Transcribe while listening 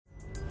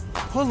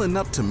Pulling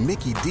up to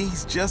Mickey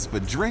D's just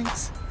for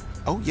drinks?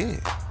 Oh yeah,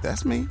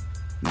 that's me.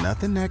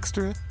 Nothing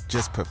extra,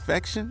 just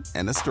perfection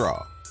and a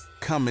straw.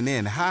 Coming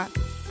in hot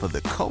for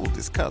the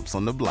coldest cups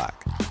on the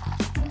block.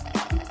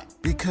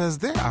 Because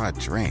there are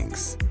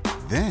drinks.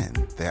 Then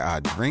there are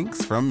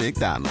drinks from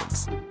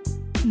McDonald's.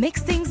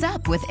 Mix things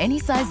up with any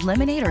size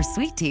lemonade or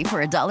sweet tea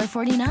for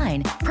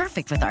 $1.49.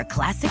 Perfect with our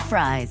classic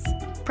fries.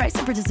 Price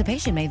and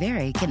participation may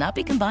vary. Cannot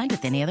be combined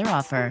with any other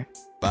offer.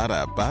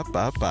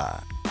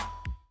 Ba-da-ba-ba-ba.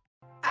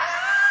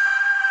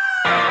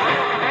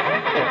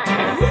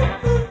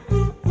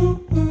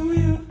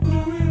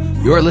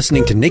 You're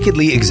listening to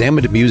Nakedly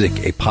Examined Music,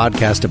 a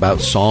podcast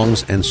about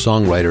songs and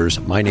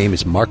songwriters. My name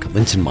is Mark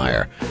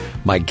Linsenmeyer.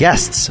 My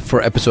guests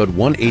for episode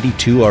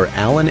 182 are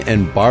Alan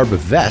and Barb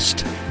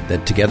Vest,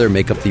 that together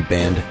make up the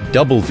band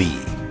Double V.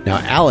 Now,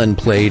 Alan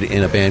played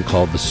in a band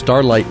called the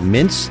Starlight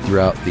Mints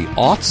throughout the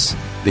aughts.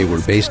 They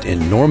were based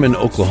in Norman,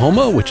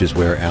 Oklahoma, which is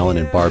where Alan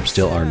and Barb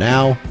still are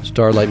now.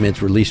 Starlight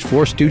Mints released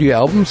 4 studio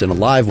albums and a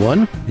live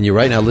one. And you're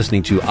right now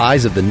listening to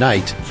Eyes of the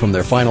Night from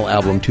their final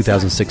album,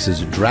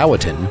 2006's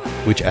Drowatin,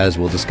 which, as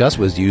we'll discuss,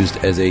 was used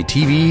as a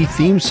TV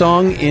theme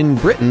song in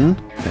Britain.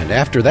 And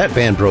after that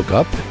band broke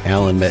up,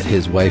 Alan met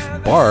his wife,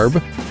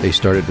 Barb. They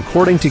started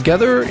recording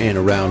together, and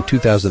around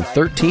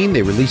 2013,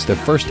 they released their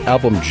first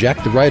album,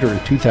 Jack the Writer,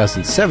 in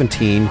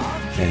 2017,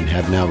 and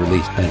have now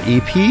released an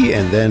EP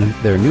and then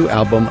their new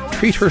album,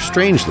 Treat Her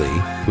Strangely.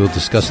 We'll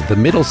discuss The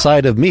Middle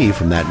Side of Me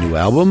from that new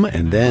album,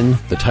 and then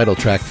the title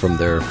track from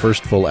their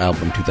first full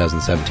album,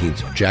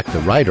 2017's Jack the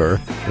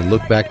Writer, and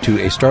look back to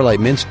a Starlight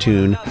Mints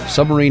tune,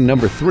 Submarine No.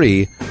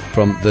 3,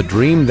 from The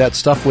Dream That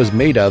Stuff Was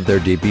Made Of, their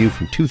debut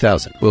from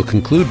 2000. We'll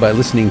conclude by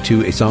listening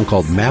to a song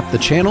called Map the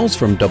Channels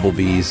from Double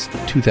V's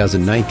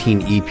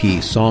 2019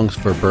 EP, Songs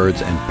for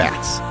Birds and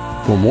Bats.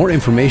 For more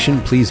information,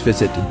 please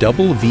visit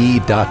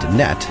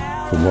doublev.net.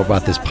 For more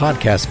about this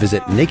podcast,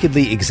 visit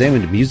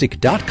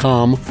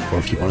nakedlyexaminedmusic.com, or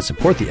if you want to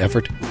support the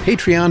effort,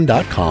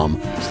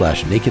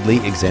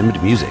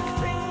 patreon.com/nakedlyexaminedmusic.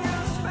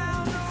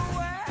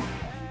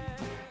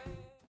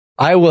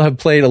 I will have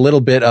played a little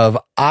bit of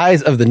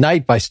Eyes of the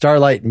Night by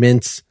Starlight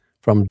Mints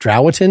from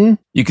Drowatin.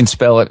 You can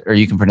spell it or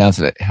you can pronounce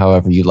it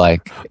however you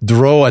like.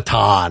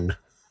 Drowatin.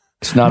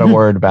 It's not a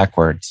word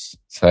backwards.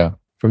 So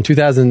from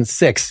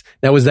 2006.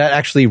 Now, was that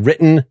actually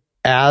written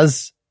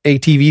as a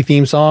TV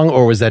theme song,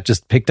 or was that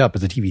just picked up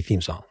as a TV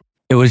theme song?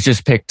 It was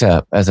just picked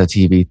up as a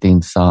TV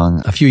theme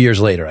song. A few years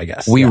later, I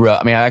guess.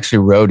 I actually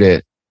wrote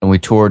it and we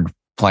toured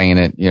playing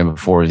it,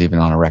 before it was even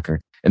on a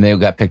record. And they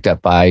got picked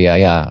up by,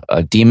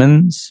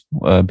 Demons,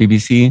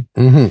 BBC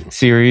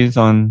series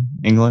on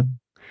England.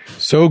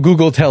 So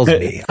Google tells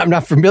me. I'm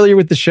not familiar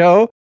with the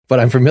show,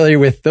 but I'm familiar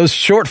with those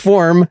short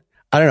form.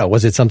 I don't know.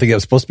 Was it something that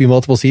was supposed to be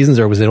multiple seasons,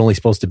 or was it only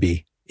supposed to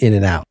be in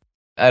and out?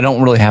 I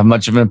don't really have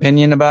much of an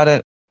opinion about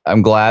it.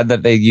 I'm glad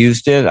that they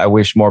used it. I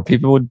wish more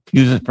people would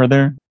use it for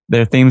their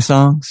theme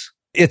songs.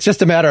 It's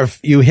just a matter of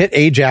you hit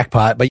a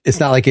jackpot, but it's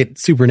not like it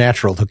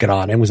Supernatural took it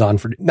on and was on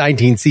for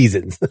 19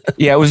 seasons.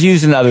 Yeah, it was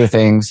used in other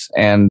things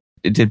and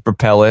it did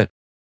propel it.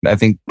 I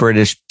think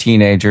British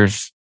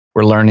teenagers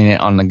were learning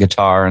it on the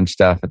guitar and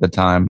stuff at the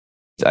time.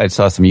 I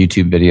saw some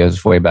YouTube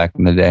videos way back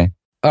in the day.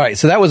 All right.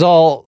 So that was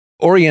all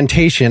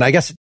orientation. I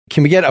guess,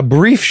 can we get a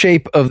brief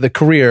shape of the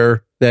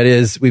career? That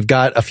is, we've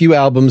got a few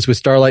albums with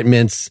Starlight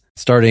Mints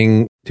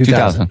starting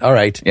 2000. All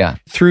right. Yeah.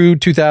 Through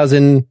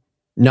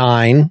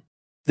 2009.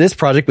 This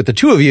project with the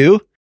two of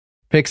you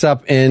picks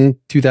up in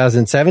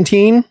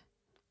 2017. Is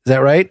that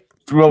right?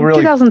 Well, really,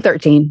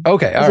 2013.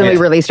 Okay. All right. When we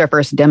released our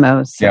first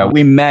demos. So. Yeah.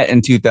 We met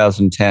in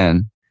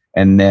 2010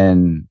 and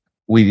then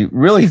we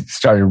really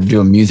started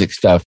doing music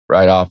stuff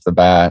right off the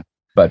bat,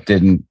 but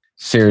didn't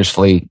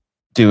seriously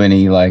do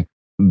any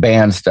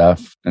band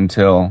stuff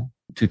until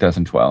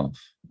 2012.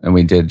 And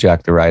we did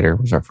Jack the Writer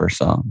was our first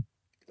song.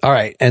 All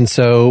right. And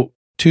so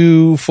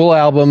 2 full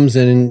albums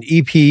and an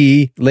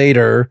EP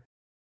later.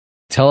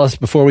 Tell us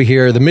before we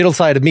hear The Middle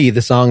Side of Me,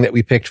 the song that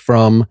we picked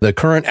from the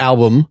current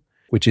album,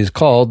 which is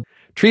called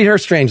Treat Her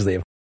Strangely.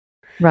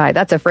 Right.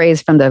 That's a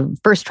phrase from the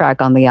first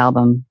track on the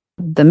album.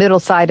 The Middle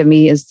Side of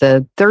Me is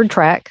the third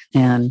track,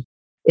 and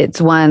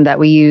it's one that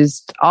we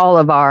used all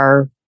of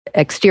our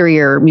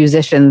exterior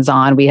musicians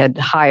on. We had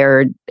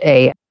hired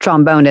a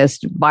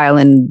trombonist,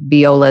 violin,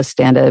 violist,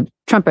 and a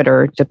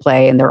trumpeter to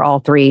play, and they're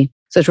all 3.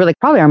 So it's really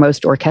probably our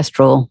most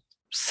orchestral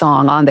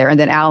song on there. And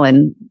then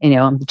Alan,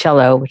 the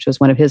cello, which was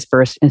one of his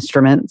first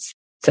instruments.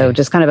 So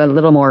just kind of a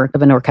little more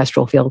of an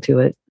orchestral feel to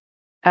it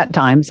at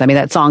times. I mean,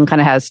 that song kind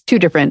of has 2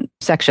 different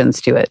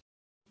sections to it.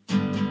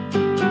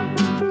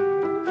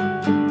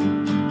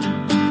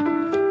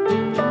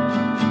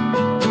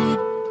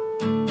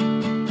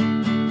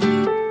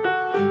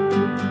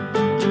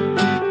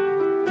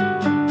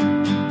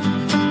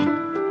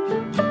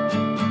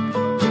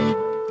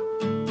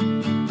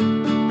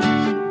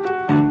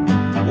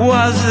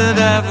 Was it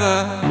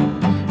ever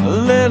a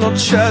little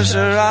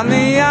treasure on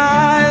the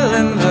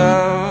island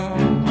though?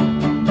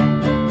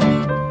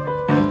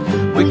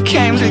 We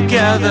came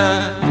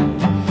together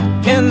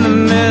in the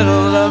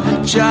middle of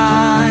a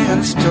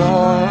giant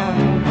storm.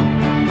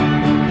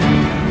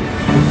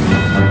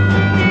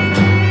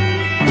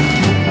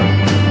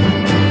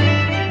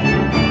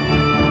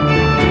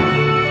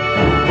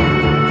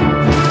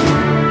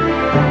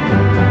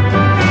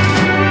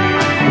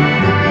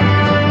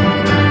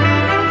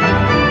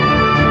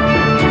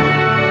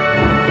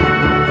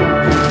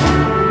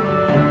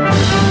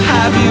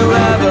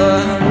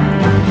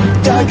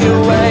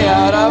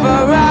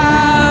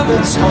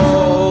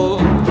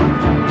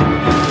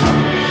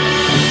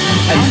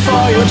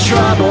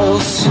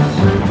 troubles?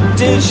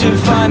 Did you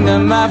find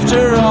them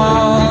after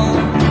all?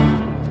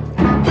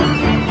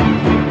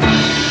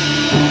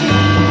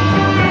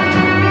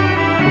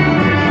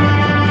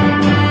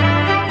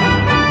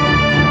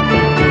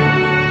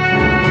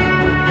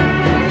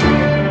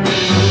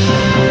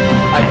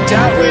 I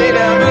doubt we'd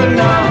ever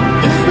know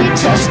if we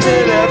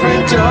tested every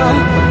door.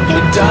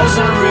 It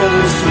doesn't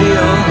really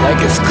feel like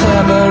it's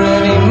clever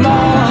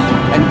anymore.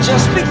 And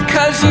just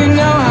because you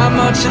know how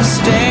much it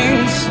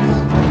stings,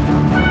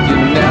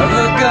 you're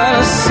never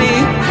gonna see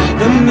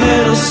the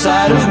middle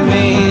side of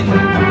me.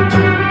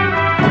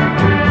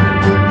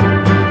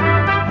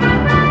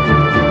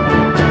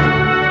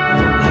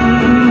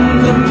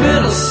 The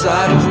middle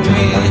side of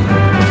me.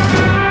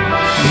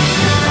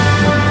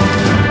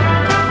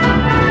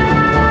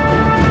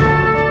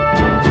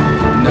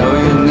 No,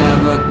 you're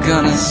never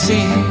gonna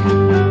see.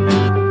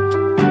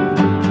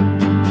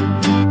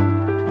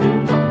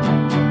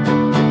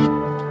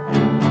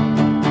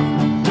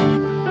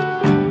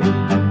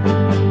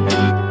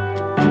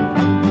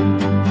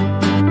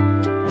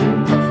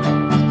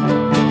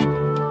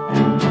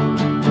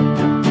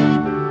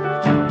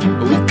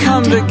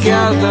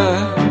 Together,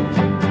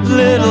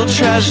 little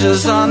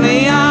treasures on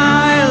the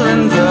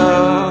island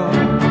though,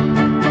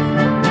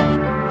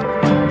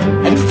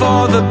 and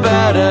for the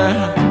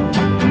better,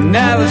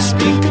 never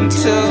speak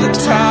until the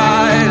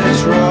tide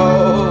is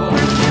rolled.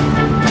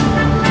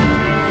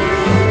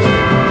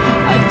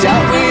 I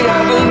doubt we'd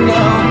ever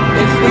know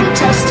if we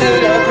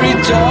tested every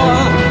door.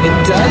 It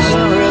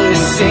doesn't really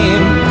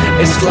seem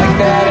it's like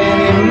that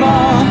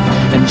anymore.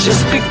 And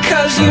just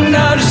because you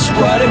know just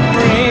what it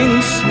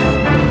brings,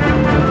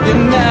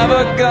 you're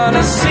never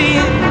gonna see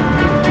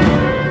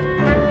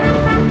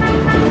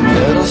the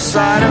middle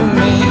side of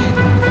me.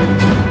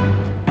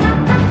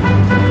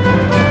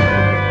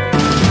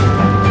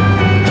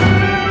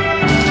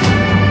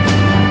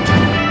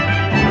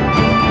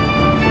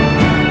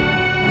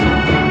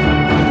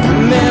 The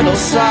middle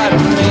side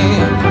of me.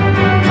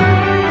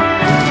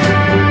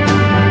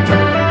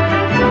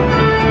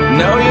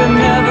 No, you're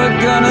never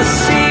gonna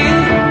see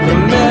the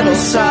middle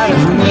side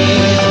of me.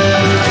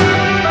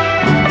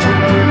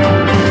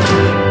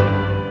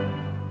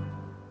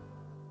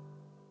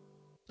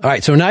 All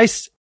right, so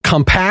nice,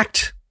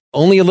 compact,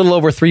 only a little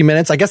over 3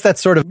 minutes. I guess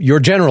that's sort of your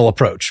general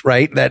approach,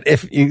 right? That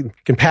if you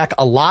can pack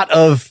a lot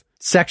of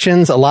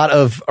sections, a lot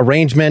of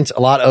arrangement, a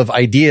lot of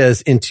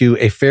ideas into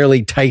a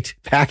fairly tight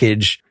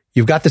package,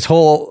 you've got this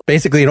whole,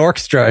 basically an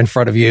orchestra in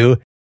front of you.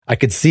 I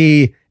could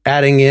see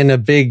adding in a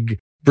big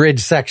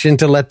bridge section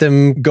to let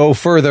them go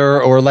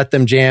further or let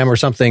them jam or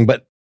something,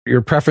 but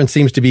your preference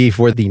seems to be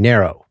for the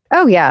narrow.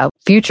 Oh, yeah.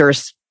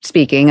 Futures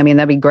speaking. I mean,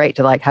 that'd be great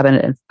to like have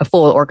a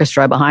full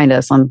orchestra behind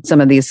us on some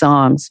of these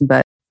songs.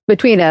 But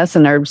between us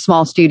and our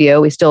small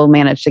studio, we still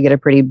managed to get a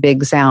pretty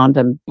big sound.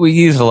 We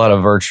used a lot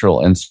of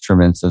virtual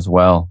instruments as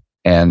well.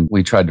 And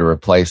we tried to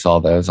replace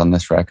all those on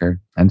this record.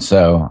 And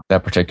so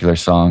that particular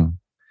song,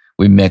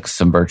 we mixed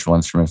some virtual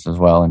instruments as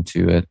well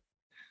into it.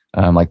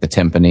 Like the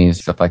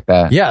timpanis, stuff like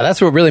that. Yeah, that's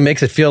what really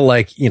makes it feel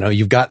like, you know,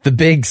 you've got the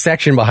big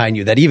section behind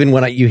you that even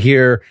when you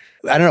hear,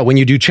 I don't know, when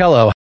you do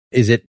cello,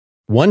 is it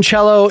one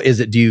cello?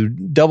 Do you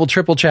double,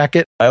 triple check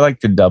it? I like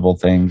to double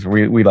things.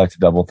 We like to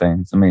double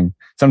things. I mean,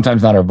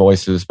 sometimes not our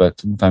voices,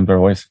 but sometimes our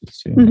voices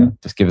too. Mm-hmm. Yeah,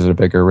 just gives it a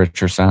bigger,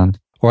 richer sound.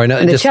 Or I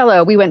know the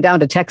cello, we went down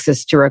to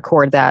Texas to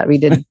record that. We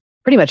did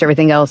pretty much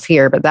everything else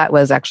here, but that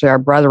was actually our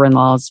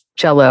brother-in-law's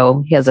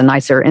cello. He has a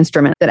nicer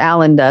instrument than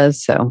Alan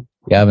does, so.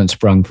 Yeah, I haven't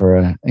sprung for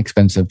an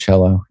expensive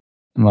cello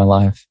in my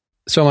life.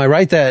 So am I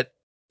right that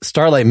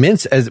Starlight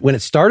Mints, when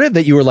it started,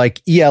 that you were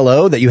like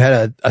ELO, that you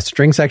had a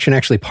string section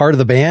actually part of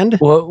the band?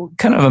 Well,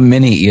 kind of a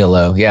mini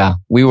ELO, yeah.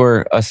 We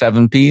were a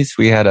 7-piece.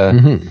 We had a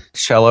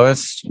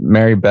celloist,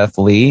 Mary Beth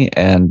Lee,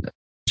 and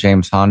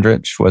James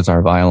Hondrich was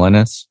our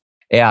violinist.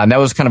 Yeah, and that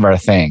was kind of our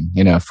thing,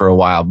 you know, for a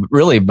while. But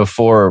really,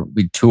 before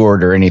we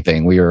toured or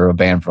anything, we were a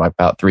band for like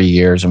about 3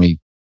 years, and we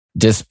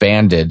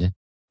disbanded,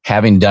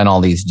 having done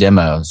all these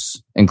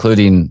demos,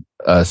 including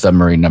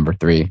Submarine Number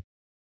 3,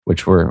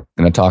 which we're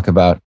going to talk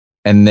about.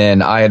 And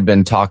then I had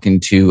been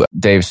talking to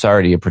Dave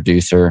Sardi, a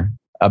producer,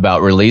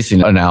 about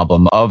releasing an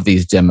album of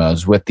these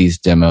demos with these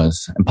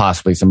demos and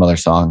possibly some other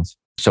songs.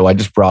 So I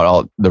just brought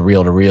all the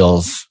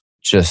reel-to-reels.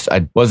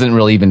 I wasn't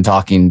really even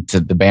talking to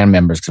the band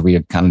members because we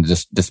had kind of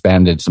just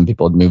disbanded. Some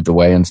people had moved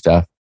away and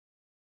stuff,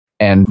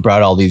 and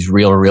brought all these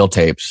reel-to-reel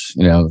tapes,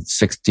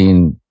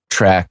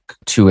 16-track,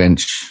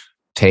 2-inch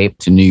tape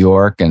to New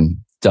York and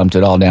dumped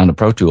it all down to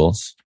Pro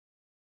Tools.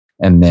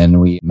 And then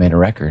we made a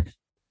record.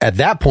 At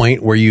that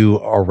point, were you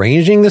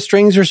arranging the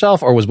strings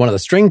yourself, or was one of the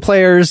string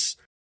players?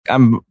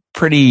 I'm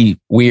pretty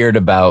weird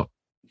about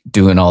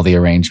doing all the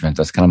arrangements.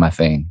 That's kind of my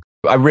thing.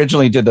 I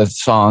originally did the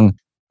song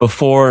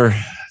before,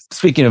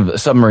 speaking of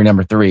Submarine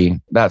Number 3,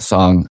 that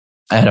song,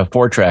 I had a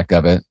 4-track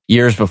of it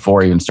years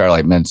before even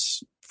Starlight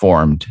Mints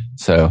formed.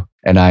 So,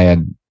 and I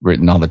had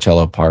written all the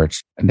cello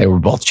parts, and they were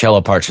both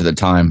cello parts at the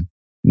time.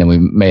 And then we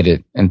made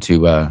it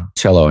into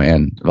cello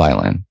and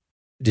violin.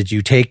 Did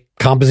you take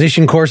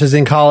composition courses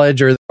in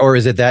college, or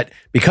is it that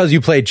because you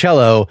played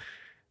cello,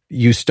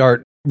 you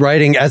start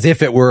writing as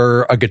if it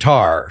were a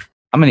guitar.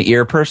 I'm an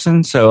ear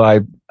person, so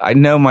I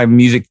know my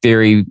music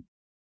theory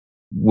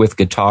with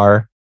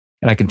guitar,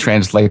 and I can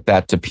translate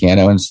that to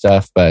piano and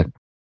stuff, but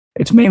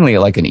it's mainly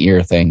like an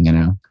ear thing, you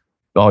know.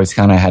 Always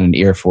kind of had an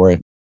ear for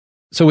it.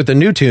 So with the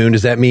new tune,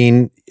 does that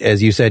mean,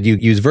 as you said, you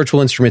use virtual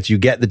instruments, you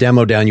get the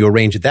demo down, you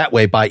arrange it that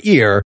way by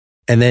ear,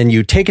 and then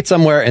you take it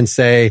somewhere and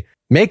say,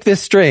 make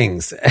this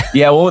strings?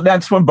 Yeah, well,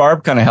 that's when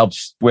Barb kind of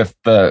helps with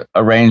the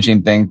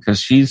arranging thing, because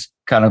she's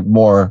kind of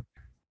more...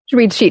 She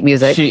reads sheet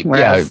music.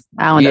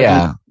 Alan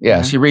doesn't.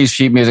 Yeah. She reads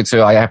sheet music,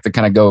 so I have to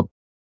kind of go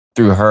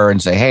through her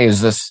and say, hey, is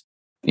this,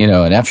 you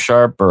know, an F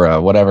sharp or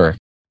a whatever?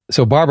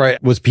 So Barbara,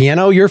 was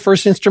piano your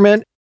first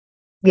instrument?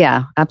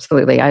 Yeah,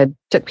 absolutely. I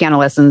took piano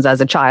lessons as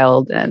a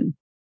child and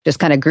just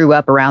kind of grew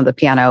up around the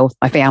piano.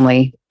 My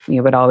family,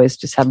 would always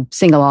just have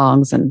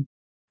sing-alongs,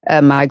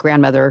 and my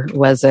grandmother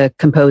was a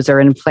composer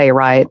and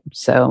playwright.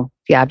 So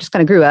yeah, I just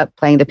kind of grew up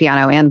playing the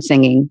piano and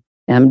singing,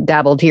 and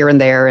dabbled here and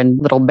there in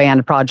little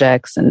band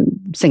projects and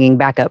singing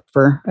backup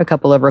for a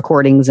couple of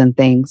recordings and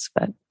things.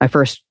 But my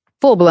first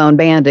full-blown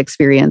band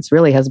experience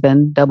really has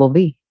been Double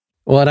V.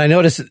 Well, and I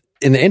noticed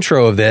in the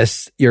intro of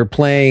this, you're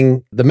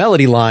playing the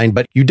melody line,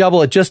 but you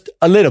double it just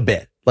a little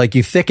bit. Like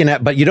you thicken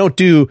it, but you don't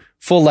do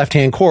full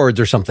left-hand chords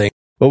or something.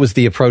 What was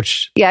the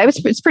approach? Yeah,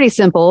 it's pretty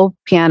simple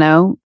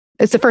piano.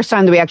 It's the first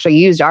time that we actually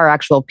used our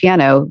actual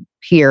piano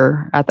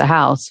here at the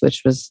house,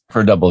 which was...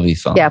 For Double V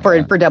song. Yeah,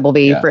 for Double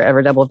V, for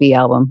our Double V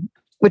album,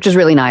 which was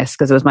really nice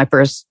because it was my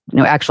first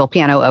actual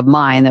piano of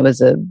mine. That was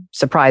a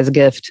surprise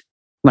gift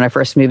when I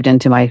first moved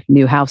into my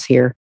new house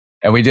here.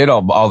 And we did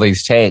all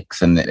these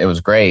takes, and it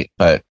was great,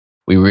 but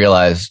we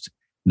realized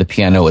the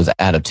piano was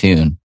out of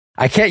tune.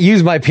 I can't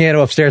use my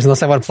piano upstairs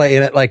unless I want to play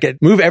in it.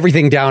 Move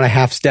everything down a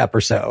half step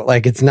or so.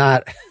 It's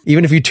not,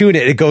 even if you tune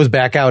it, it goes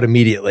back out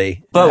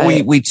immediately. But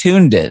we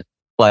tuned it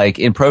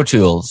in Pro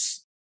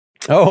Tools.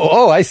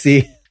 Oh, I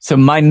see. So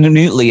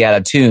minutely out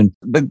of tune.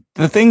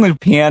 The thing with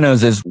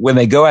pianos is when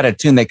they go out of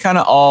tune, they kind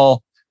of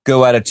all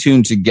go out of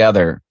tune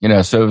together,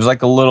 so it was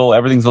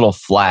everything's a little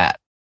flat.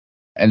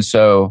 And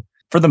so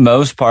for the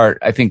most part,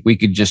 I think we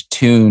could just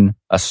tune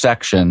a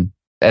section,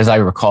 as I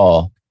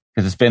recall,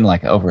 because it's been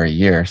over a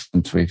year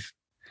since we've...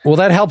 Well,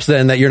 that helps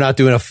then that you're not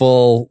doing a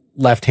full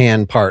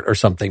left-hand part or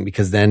something,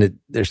 because then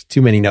there's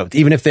too many notes.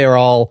 Even if they're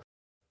all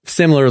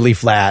similarly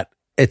flat,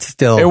 it's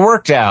still... It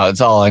worked out.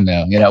 It's all I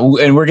know,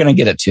 and we're going to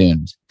get it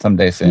tuned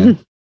someday soon.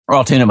 Mm-hmm. Or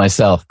I'll tune it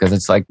myself, because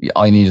it's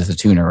all you need is a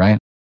tuner, right?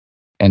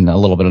 And a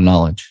little bit of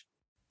knowledge.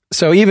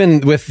 So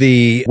even with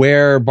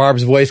where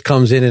Barb's voice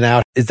comes in and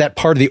out, is that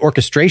part of the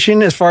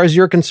orchestration as far as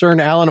you're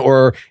concerned, Alan?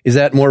 Or is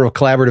that more of a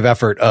collaborative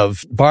effort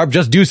of Barb,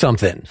 just do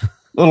something? A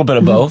little bit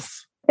of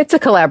both. It's a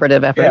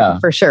collaborative effort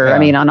for sure. Yeah. I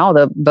mean, on all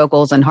the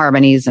vocals and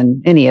harmonies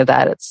and any of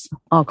that, it's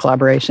all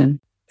collaboration.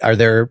 Are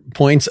there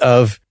points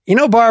of,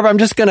 Barb, I'm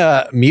just going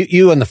to mute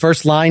you on the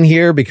first line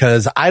here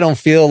because I don't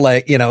feel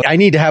like, I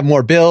need to have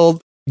more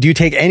build. Do you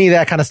take any of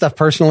that kind of stuff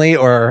personally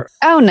or?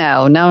 Oh,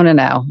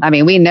 no. I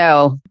mean, we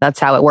know that's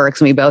how it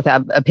works. And we both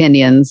have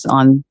opinions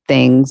on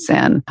things.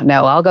 And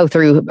no, I'll go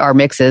through our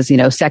mixes,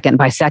 second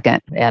by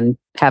second and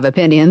have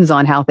opinions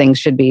on how things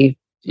should be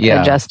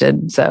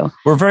adjusted. So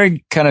we're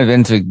very kind of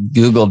into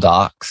Google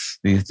Docs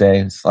these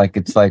days.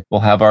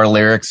 We'll have our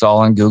lyrics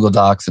all in Google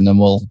Docs, and then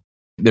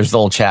there's the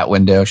little chat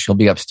window. She'll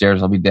be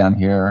upstairs. I'll be down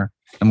here.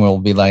 And we'll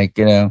be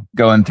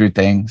going through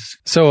things.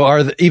 So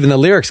are even the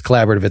lyrics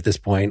collaborative at this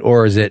point,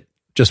 or is it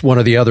just one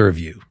or the other of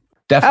you?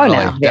 Definitely.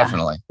 Oh, no.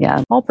 Definitely.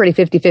 Yeah. All pretty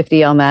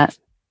 50-50 on that.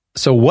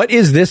 So what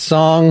is this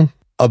song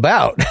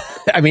about?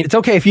 I mean, it's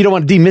okay if you don't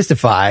want to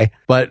demystify,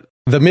 but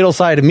the middle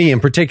side of me in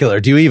particular,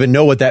 do you even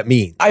know what that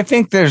means? I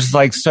think there's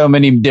so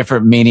many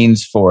different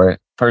meanings for it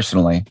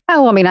personally.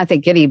 Oh, I mean, I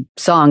think any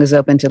song is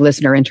open to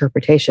listener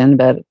interpretation,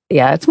 but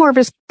yeah, it's more of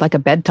just like a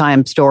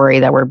bedtime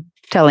story that we're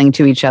telling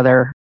to each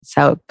other. It's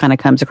how it kind of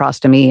comes across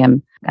to me.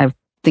 And I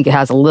think it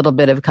has a little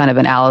bit of kind of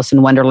an Alice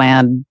in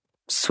Wonderland,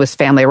 Swiss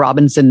Family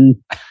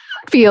Robinson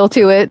feel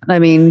to it. I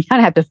mean, you kind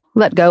of have to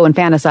let go and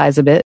fantasize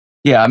a bit.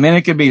 Yeah, I mean,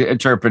 it could be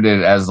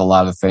interpreted as a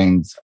lot of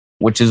things,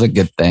 which is a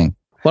good thing.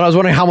 Well, I was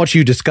wondering how much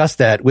you discuss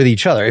that with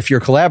each other, if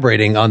you're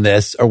collaborating on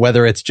this, or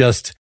whether it's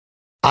just,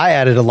 I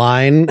added a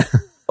line.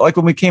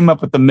 When we came up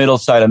with the middle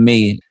side of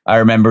me, I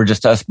remember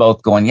just us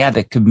both going, yeah,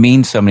 that could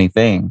mean so many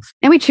things.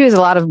 And we choose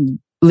a lot of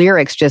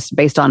lyrics just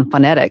based on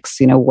phonetics,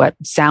 what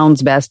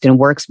sounds best and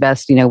works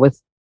best, with,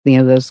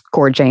 those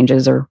chord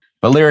changes or...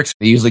 But lyrics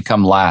usually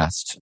come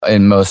last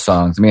in most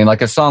songs. I mean,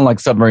 a song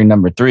like Submarine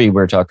Number 3 we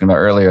were talking about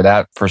earlier,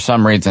 that for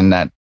some reason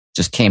that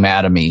just came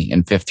out of me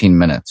in 15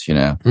 minutes,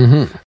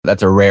 Mm-hmm.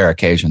 That's a rare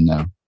occasion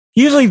though.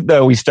 Usually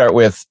though, we start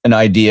with an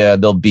idea.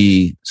 There'll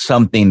be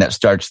something that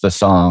starts the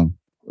song.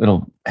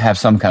 It'll have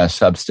some kind of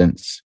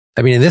substance.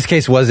 I mean, in this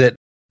case, was it,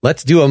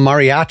 let's do a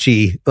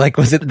mariachi?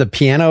 Was it the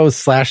piano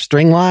 /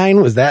 string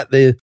line? Was that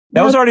the...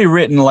 That was already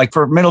written,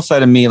 for middle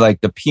side of me,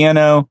 the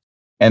piano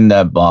and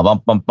the bum,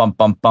 bum, bum, bum,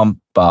 bum,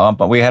 bum, bum,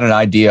 bum. We had an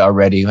idea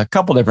already, a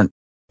couple different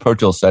Pro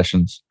Tools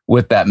sessions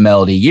with that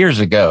melody years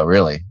ago,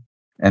 really.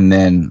 And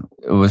then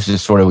it was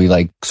just we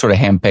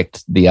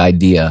handpicked the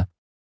idea.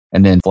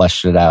 and then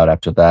fleshed it out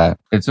after that.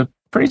 It's a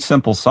pretty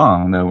simple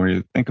song, though, when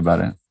you think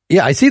about it.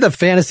 Yeah, I see the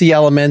fantasy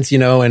elements,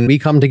 and we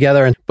come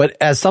together, but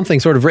as something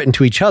sort of written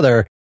to each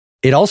other,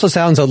 it also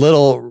sounds a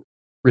little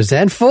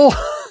resentful.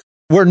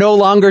 We're no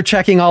longer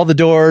checking all the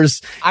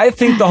doors. I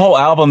think the whole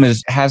album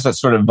has that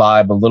sort of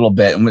vibe a little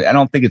bit. And I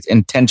don't think it's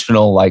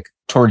intentional, like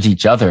towards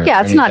each other.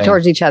 Yeah, it's not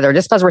towards each other.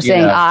 Just because we're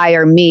saying I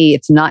or me,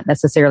 it's not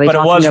necessarily. But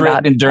it was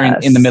written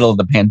in the middle of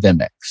the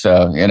pandemic,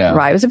 so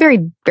right. It was a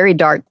very, very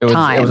dark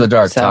time. It was a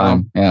dark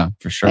time. Yeah,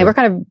 for sure. And we're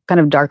kind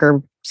of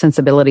darker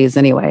sensibilities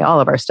anyway. All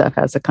of our stuff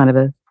has a kind of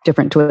a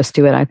different twist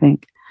to it, I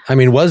think. I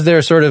mean, was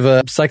there sort of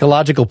a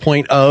psychological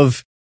point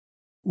of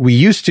we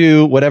used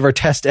to whatever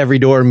test every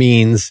door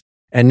means?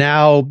 And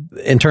now,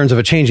 in terms of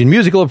a change in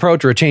musical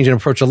approach or a change in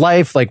approach to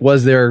life, like,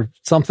 was there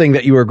something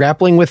that you were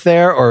grappling with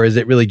there, or is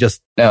it really just?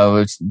 No,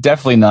 it's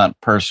definitely not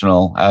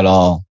personal at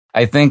all.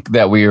 I think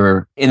that we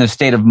were in a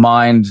state of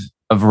mind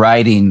of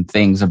writing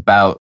things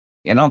about.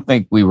 I don't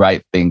think we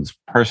write things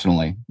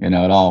personally, at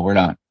all. We're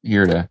not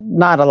here to.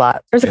 Not a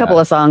lot. There's a couple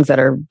of songs that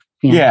are,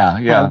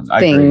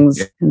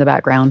 things in the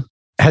background.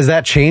 Has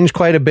that changed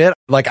quite a bit?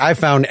 Like, I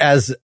found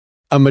as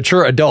a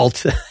mature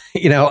adult,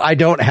 I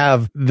don't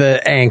have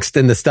the angst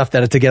and the stuff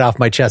that to get off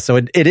my chest. So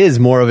it is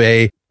more of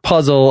a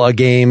puzzle, a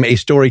game, a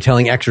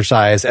storytelling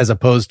exercise, as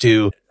opposed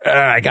to,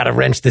 I got to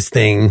wrench this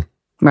thing.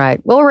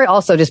 Right. Well, we're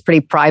also just pretty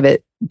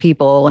private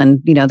people.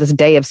 And, this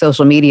day of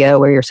social media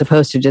where you're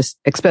supposed to just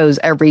expose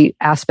every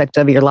aspect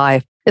of your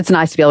life. It's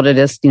nice to be able to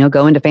just,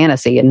 go into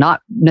fantasy and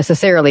not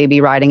necessarily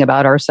be writing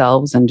about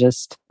ourselves and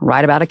just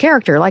write about a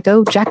character like,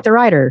 Jack the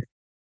Writer.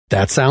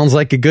 That sounds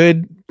like a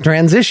good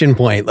transition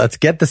point. Let's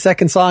get the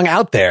second song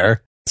out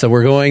there. So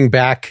we're going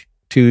back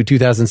to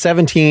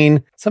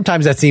 2017.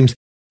 Sometimes that seems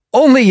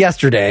only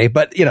yesterday,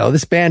 but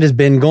this band has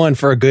been going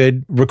for a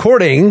good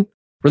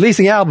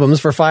releasing albums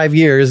for 5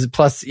 years.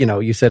 Plus,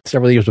 you said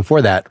several years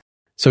before that.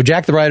 So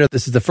Jack the Writer,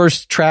 this is the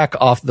first track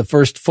off the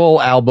first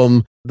full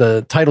album,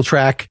 the title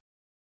track.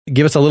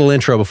 Give us a little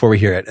intro before we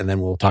hear it, and then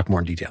we'll talk more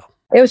in detail.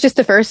 It was just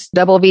the first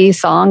Double V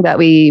song that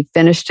we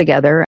finished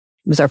together.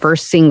 It was our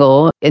first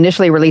single.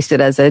 Initially released it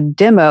as a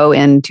demo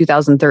in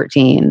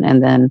 2013,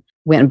 and then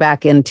went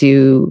back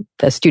into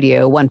the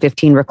studio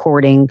 115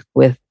 recording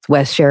with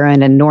Wes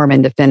Sharon and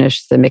Norman to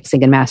finish the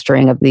mixing and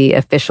mastering of the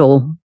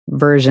official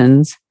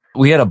versions.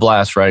 We had a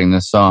blast writing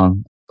this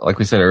song. Like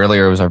we said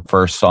earlier, it was our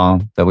first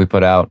song that we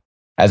put out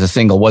as a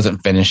single.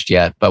 Wasn't finished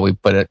yet, but we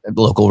put it at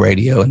local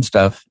radio and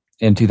stuff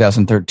in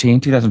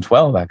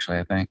 2012, actually,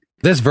 I think.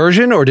 This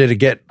version, or did it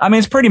get? I mean,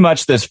 it's pretty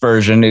much this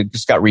version. It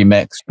just got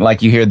remixed.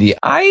 Like you hear the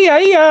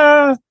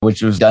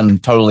which was done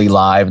totally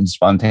live and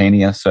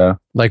spontaneous. So,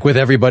 like with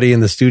everybody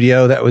in the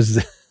studio, that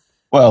was.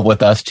 Well,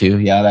 with us too.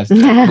 Yeah,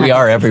 we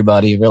are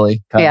everybody,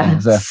 really.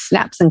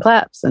 Snaps and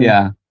claps. And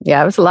yeah,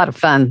 it was a lot of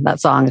fun.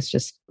 That song is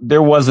just.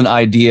 There was an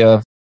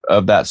idea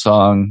of that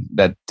song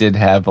that did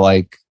have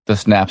like the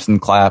snaps and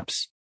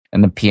claps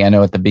and the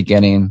piano at the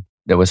beginning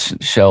that was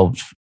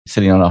shelved,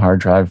 sitting on a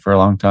hard drive for a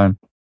long time.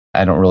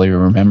 I don't really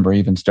remember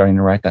even starting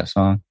to write that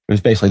song. It was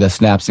basically the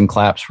snaps and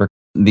claps for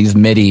these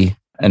MIDI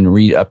and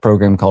a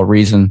program called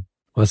Reason.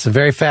 Well, it's a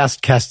very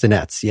fast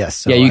castanets, yes.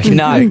 So yeah, you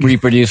cannot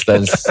reproduce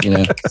those,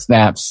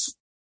 snaps.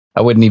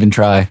 I wouldn't even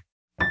try.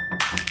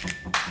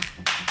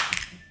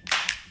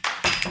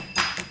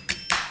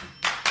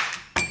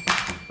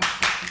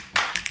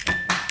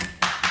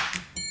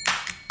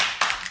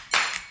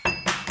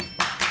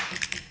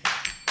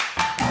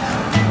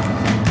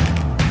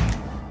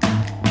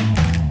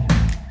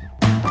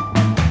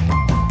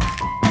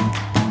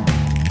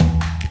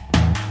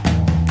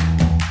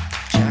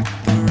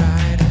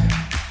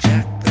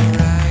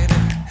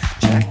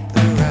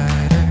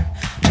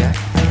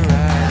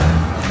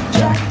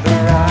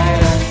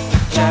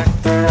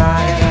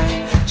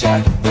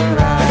 Jack the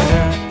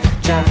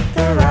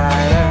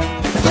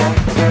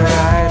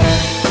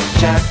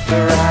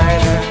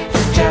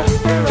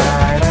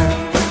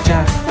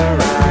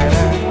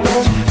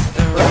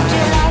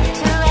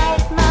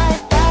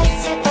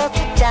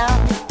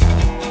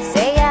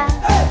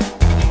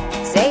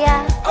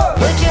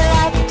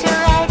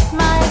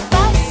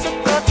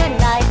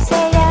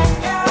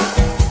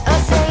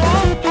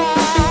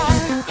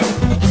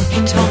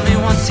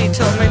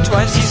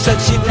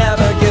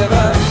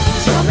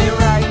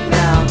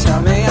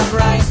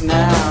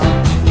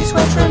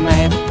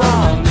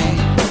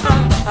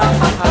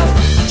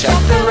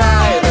Writer.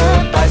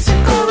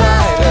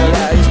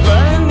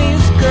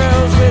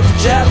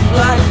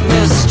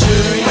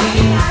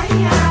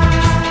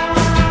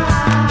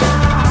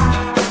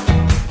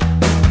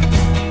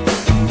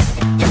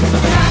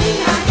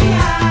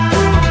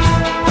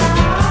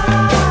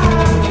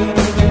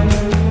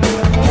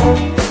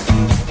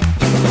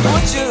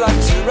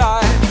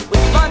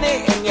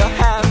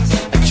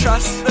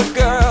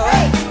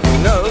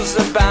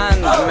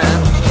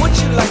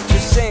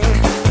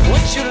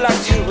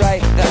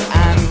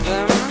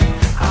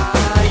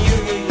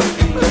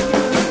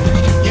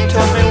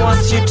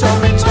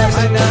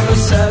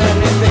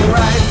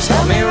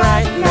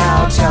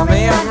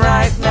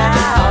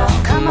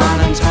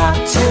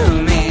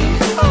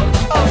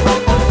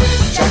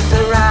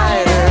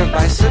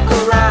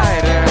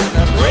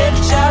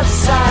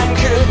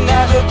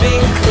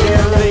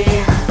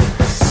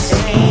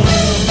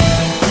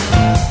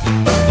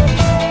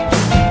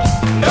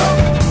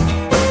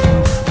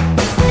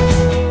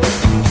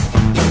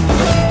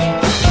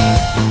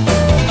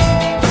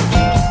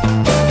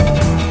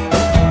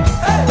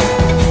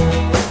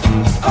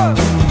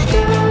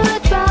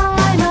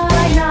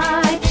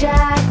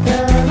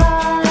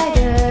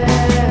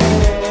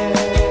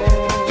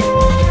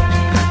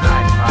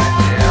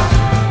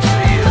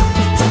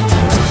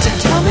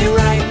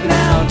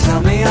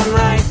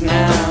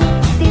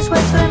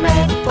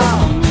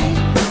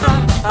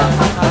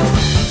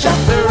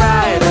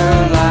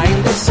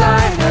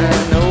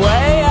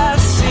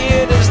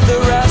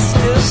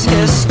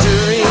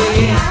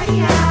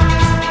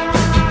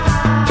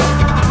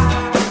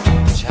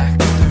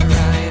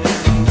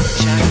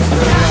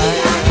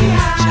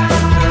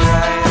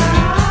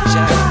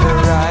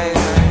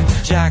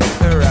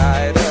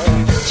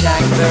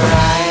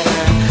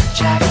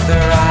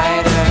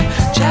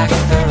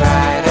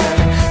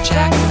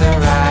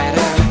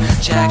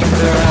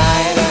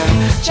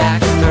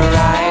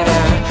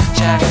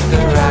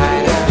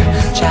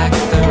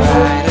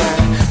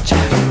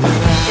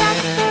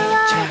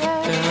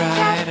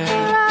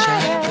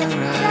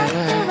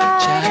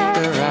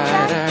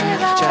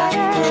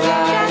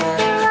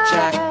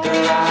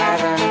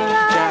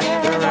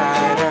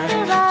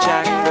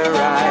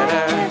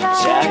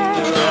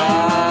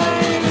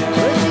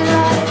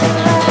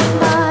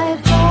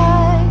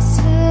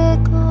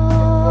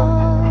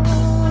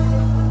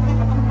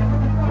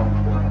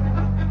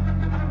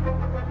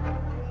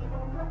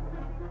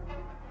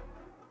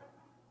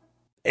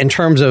 in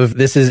terms of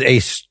this is a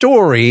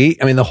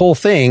story. I mean, the whole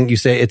thing, you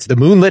say it's the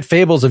Moonlit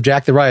Fables of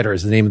Jack the Rider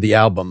is the name of the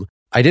album.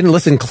 I didn't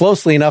listen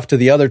closely enough to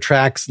the other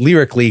tracks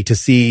lyrically to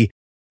see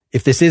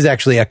if this is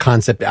actually a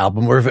concept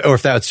album or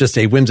if that's just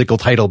a whimsical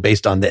title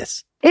based on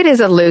this. It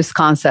is a loose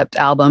concept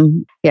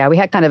album. Yeah, we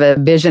had kind of a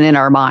vision in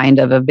our mind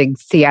of a big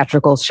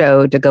theatrical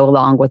show to go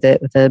along with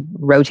it, with a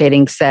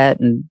rotating set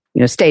and,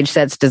 stage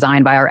sets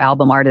designed by our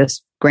album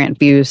artist, Grant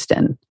Fust.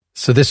 And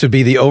so this would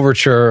be the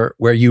overture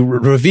where you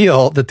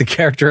reveal that the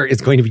character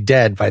is going to be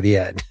dead by the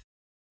end.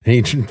 And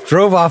he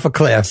drove off a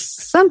cliff.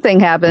 Something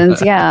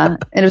happens, yeah.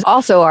 And it was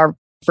also our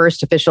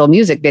first official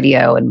music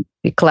video. And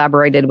we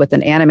collaborated with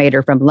an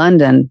animator from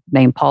London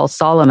named Paul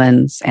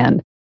Solomons.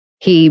 And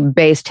he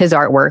based his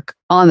artwork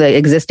on the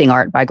existing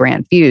art by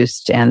Grant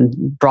Fust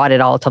and brought it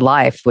all to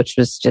life, which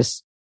was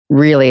just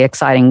really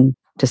exciting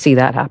to see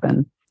that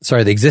happen.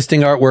 Sorry, the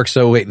existing artwork.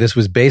 So wait, this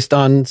was based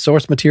on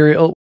source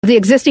material? The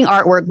existing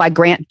artwork by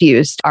Grant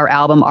Fust, our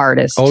album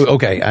artist. Oh,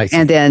 okay. I see.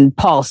 And then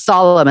Paul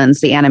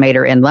Solomons, the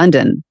animator in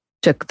London,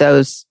 took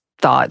those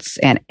thoughts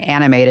and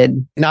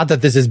animated. Not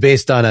that this is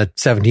based on a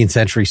 17th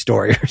century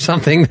story or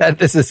something, that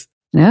this is...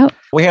 No.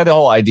 We had the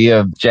whole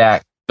idea of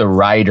Jack the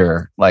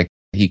writer, like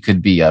he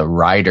could be a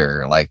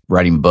writer, like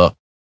writing book.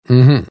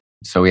 Mm-hmm.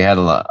 So we had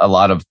a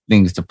lot of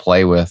things to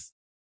play with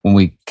when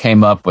we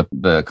came up with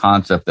the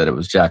concept that it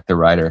was Jack the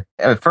Writer.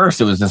 At first,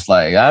 it was just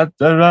like, we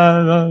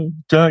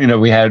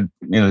had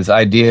this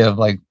idea of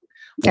like...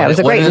 Yeah, it was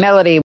a great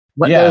melody.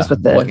 What goes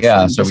with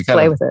this? So we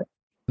play with it.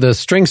 The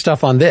string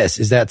stuff on this,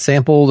 is that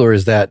sampled or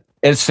is that...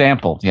 It's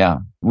sampled, yeah.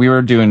 We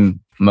were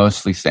doing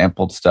mostly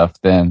sampled stuff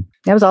then.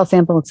 That was all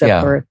sampled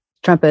except for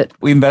trumpet.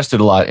 We invested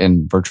a lot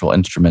in virtual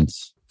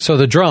instruments. So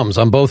the drums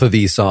on both of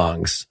these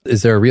songs,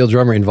 is there a real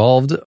drummer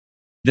involved?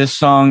 This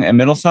song and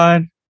Middle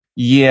Side?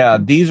 Yeah,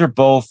 these are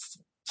both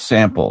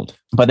sampled,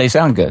 but they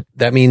sound good.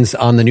 That means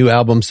on the new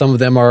album, some of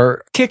them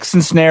are... Kicks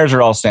and snares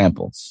are all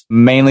samples.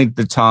 Mainly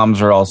the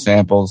toms are all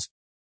samples.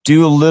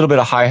 Do a little bit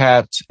of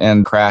hi-hat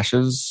and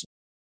crashes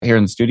here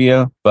in the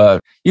studio,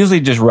 but usually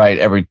just write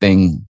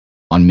everything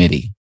on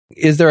MIDI.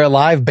 Is there a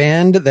live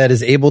band that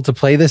is able to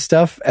play this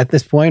stuff at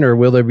this point, or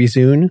will there be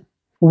soon?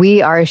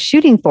 We are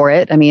shooting for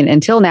it. I mean,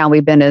 until now,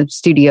 we've been a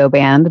studio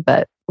band,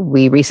 but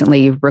we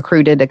recently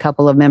recruited a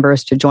couple of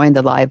members to join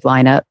the live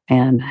lineup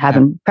and have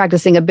been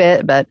practicing a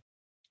bit, but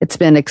it's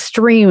been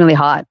extremely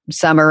hot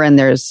summer and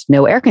there's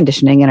no air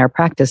conditioning in our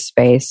practice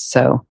space.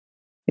 So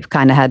we've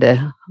kind of had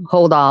to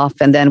hold off.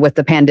 And then with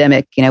the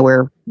pandemic,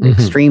 we're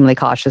extremely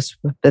cautious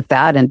with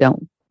that and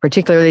don't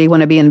particularly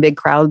want to be in big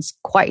crowds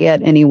quite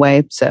yet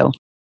anyway. So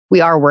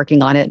we are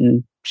working on it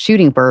and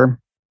shooting for,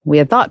 we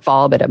had thought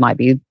fall, but it might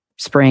be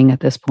spring at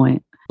this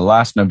point.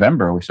 Last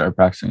November, we started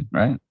practicing,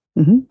 right?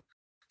 Mm-hmm.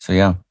 So,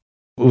 yeah.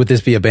 Would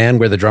this be a band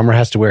where the drummer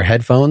has to wear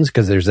headphones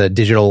because there's a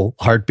digital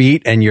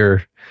heartbeat and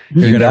you're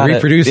going to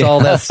reproduce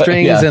all that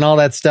strings and all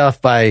that stuff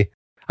by,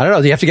 I don't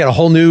know, do you have to get a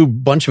whole new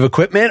bunch of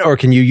equipment or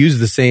can you use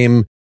the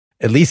same,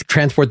 at least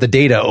transport the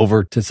data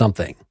over to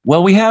something?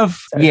 Well, we've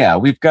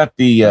got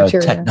the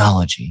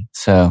technology.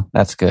 So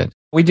that's good.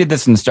 We did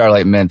this in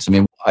Starlight Mints. I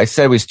mean, I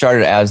said we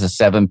started as a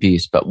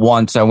 7-piece, but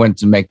once I went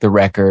to make the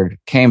record,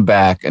 came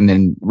back and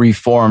then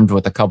reformed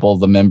with a couple of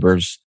the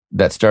members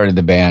that started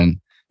the band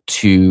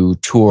to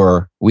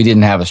tour. We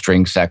didn't have a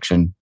string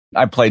section.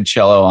 I played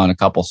cello on a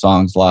couple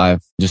songs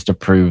live just to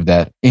prove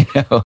that,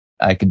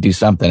 I could do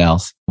something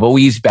else. But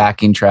we use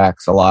backing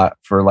tracks a lot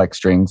for like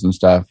strings and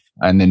stuff.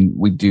 And then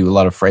we do a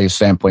lot of phrase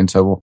sampling.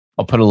 So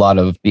I'll put a lot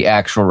of the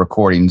actual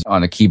recordings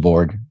on a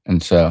keyboard.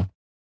 And so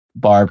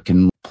Barb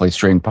can play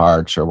string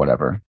parts or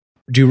whatever.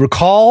 Do you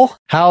recall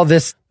how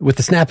this, with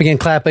the snapping and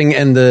clapping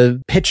and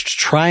the pitched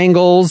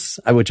triangles,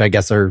 which I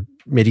guess are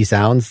MIDI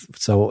sounds,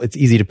 so it's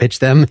easy to pitch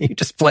them. You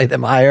just play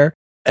them higher.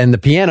 And the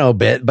piano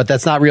bit, but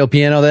that's not real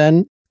piano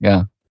then?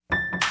 Yeah.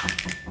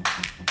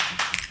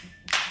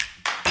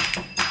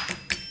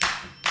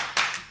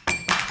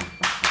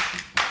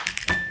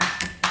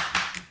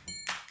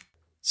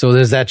 So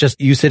is that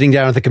just you sitting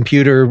down at the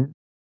computer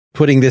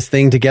putting this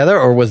thing together,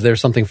 or was there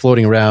something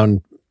floating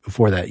around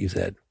before that, you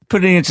said?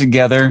 Putting it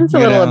together. It's a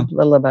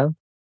little above.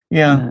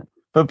 Yeah.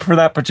 But for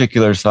that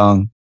particular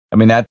song, I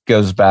mean, that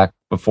goes back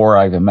before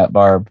I even met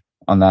Barb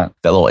on that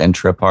little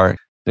intro part.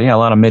 So yeah, a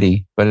lot of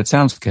MIDI, but it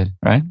sounds good,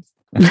 right?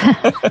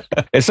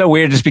 It's so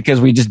weird just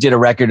because we just did a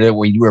record that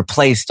we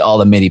replaced all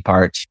the MIDI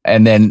parts.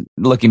 And then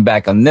looking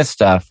back on this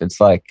stuff, it's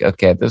like,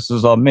 okay, this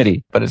is all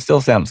MIDI, but it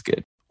still sounds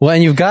good. Well,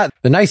 and you've got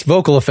the nice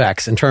vocal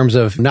effects in terms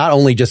of not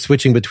only just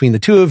switching between the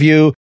two of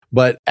you,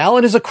 but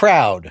Alan is a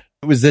crowd.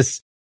 Was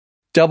this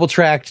double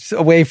tracked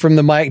away from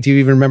the mic? Do you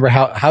even remember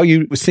how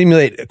you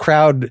simulate a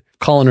crowd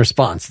call and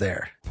response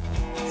there?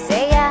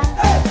 Say yeah,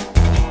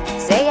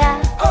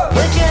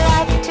 would you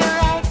like to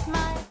ride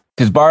my...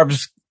 Because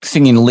Barb's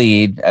singing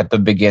lead at the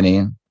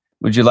beginning.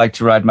 Would you like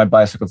to ride my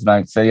bicycle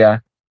tonight? Say yeah.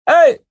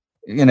 Hey!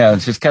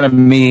 It's just kind of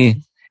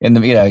me in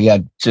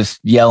the, just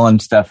yelling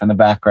stuff in the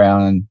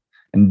background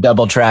and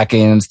double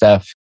tracking and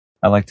stuff.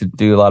 I like to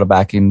do a lot of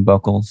backing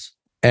vocals.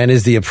 And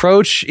is the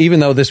approach, even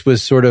though this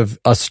was sort of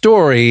a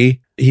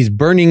story, he's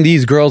burning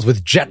these girls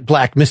with jet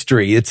black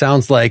mystery. It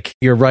sounds like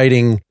you're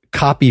writing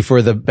copy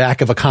for the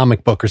back of a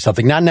comic book or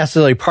something. Not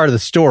necessarily part of the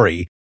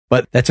story,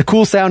 but that's a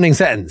cool sounding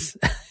sentence.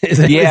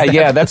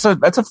 Yeah. That's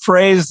a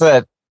phrase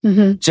that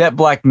jet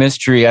black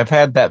mystery. I've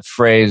had that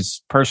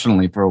phrase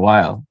personally for a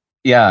while.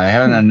 Yeah, I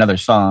have another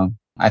song,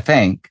 I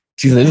think.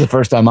 Geez, this is the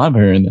first time I'm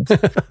hearing this.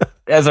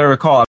 As I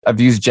recall, I've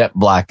used jet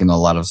black in a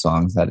lot of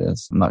songs, that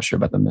is. I'm not sure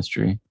about the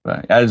mystery,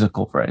 but that is a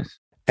cool phrase.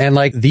 And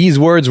like, these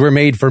words were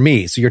made for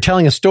me. So you're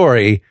telling a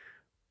story,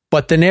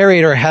 but the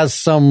narrator has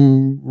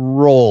some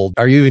role.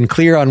 Are you even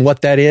clear on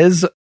what that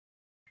is?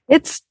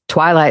 It's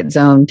Twilight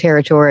Zone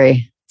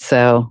territory.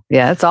 So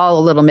yeah, it's all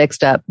a little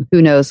mixed up.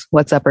 Who knows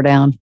what's up or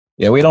down?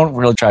 Yeah, we don't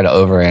really try to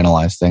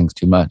overanalyze things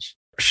too much.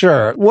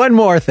 Sure. One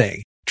more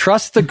thing.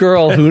 Trust the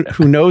girl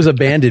who knows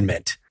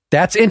abandonment.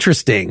 That's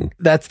interesting.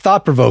 That's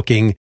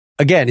thought-provoking.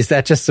 Again, is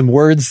that just some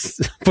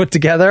words put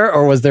together,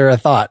 or was there a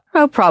thought?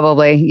 Oh,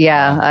 probably.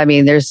 Yeah. I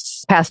mean,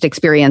 there's past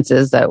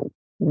experiences that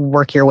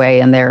work your way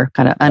in there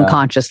kind of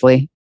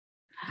unconsciously.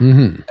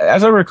 Mm-hmm.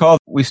 As I recall,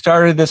 we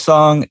started this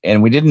song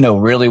and we didn't know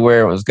really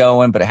where it was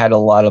going, but it had a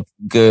lot of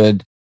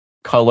good,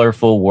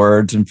 colorful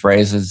words and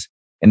phrases.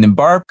 And then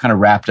Barb kind of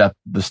wrapped up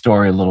the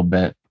story a little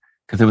bit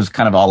because it was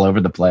kind of all over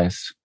the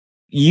place.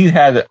 You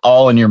had it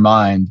all in your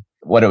mind,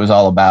 what it was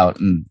all about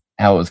and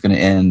how it was going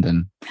to end.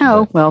 And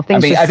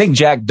I think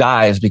Jack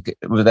dies because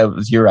that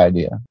was your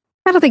idea.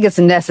 I don't think it's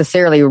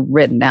necessarily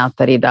written out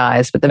that he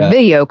dies, but the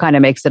video kind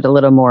of makes it a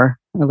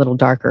little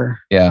darker.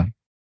 Yeah.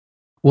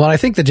 Well, I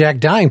think the Jack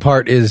dying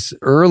part is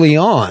early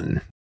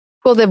on.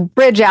 Well, the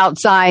bridge out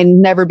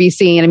sign, never be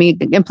seen. I mean,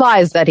 it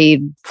implies that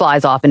he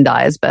flies off and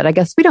dies, but I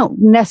guess we don't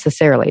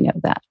necessarily know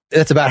that.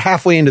 It's about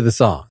halfway into the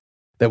song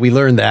that we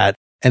learned that.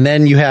 And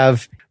then you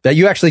have that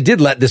you actually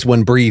did let this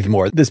one breathe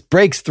more. This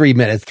breaks 3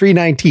 minutes,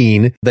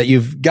 3:19, that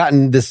you've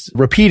gotten this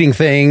repeating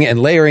thing and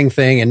layering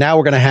thing. And now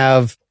you're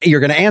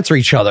going to answer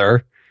each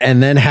other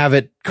and then have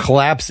it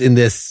collapse in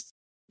this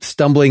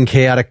stumbling,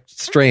 chaotic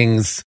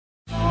strings.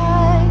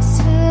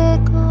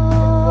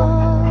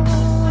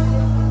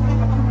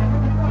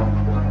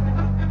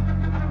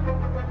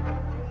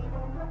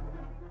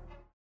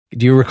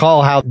 Do you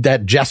recall how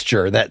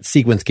that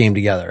sequence came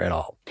together at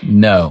all?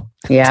 No.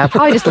 Yeah,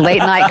 probably just late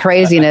night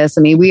craziness.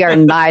 I mean, we are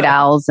night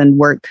owls and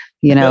work,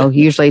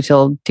 usually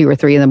till 2 or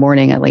 3 in the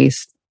morning at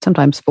least,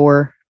 sometimes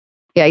 4.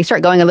 Yeah, you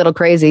start going a little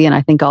crazy and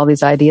I think all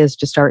these ideas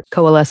just start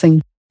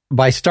coalescing.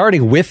 By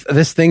starting with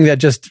this thing that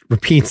just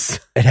repeats,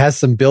 it has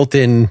some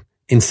built-in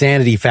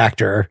insanity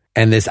factor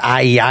and this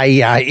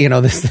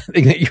this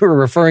thing that you were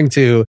referring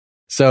to.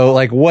 So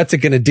like, what's it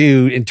going to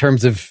do in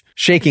terms of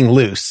shaking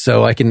loose?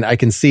 So I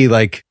can see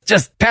like,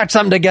 just patch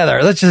something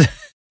together. Let's just,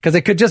 because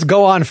it could just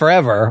go on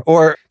forever,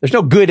 or there's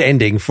no good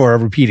ending for a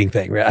repeating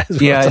thing. Right?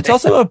 Yeah, it's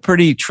also a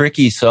pretty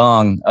tricky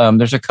song.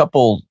 There's a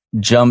couple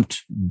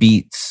jumped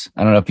beats.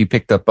 I don't know if you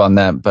picked up on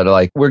that, but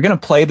like, we're going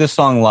to play this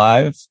song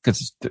live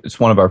because it's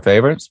one of our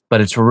favorites, but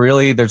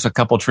there's a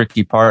couple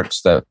tricky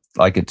parts that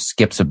like it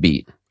skips a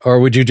beat. Or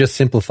would you just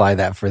simplify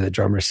that for the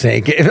drummer's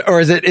sake?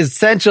 Or is it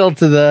essential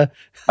to the...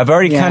 I've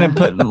already kind of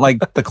put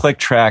like the click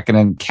track and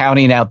then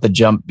counting out the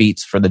jump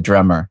beats for the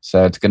drummer.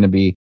 So it's going to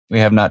be, we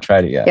have not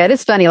tried it yet. Yeah, it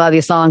is funny. A lot of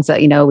these songs that,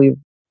 we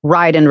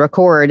write and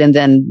record. And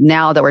then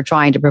now that we're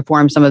trying to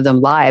perform some of them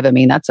live, I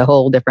mean, that's a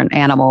whole different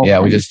animal.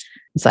 Yeah,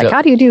 it's like,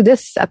 how do you do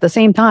this at the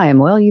same time?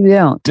 Well, you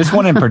don't. This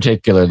one in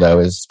particular, though,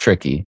 is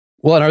tricky.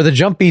 Well, and are the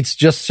jump beats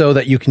just so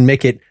that you can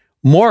make it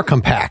more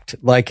compact?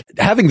 Like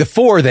having the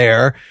 4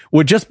 there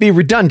would just be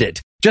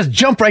redundant. Just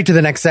jump right to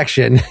the next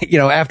section,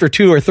 after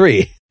 2 or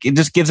 3. It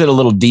just gives it a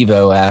little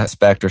Devo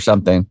aspect or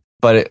something.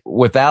 But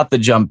without the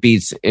jump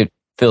beats, it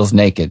feels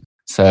naked.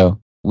 So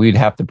we'd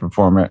have to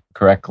perform it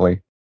correctly.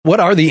 What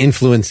are the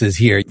influences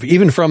here?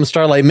 Even from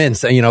Starlight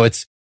Mints,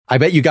 I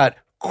bet you got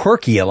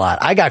quirky a lot.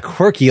 I got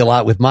quirky a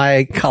lot with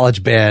my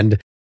college band,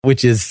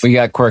 which is... We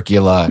got quirky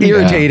a lot.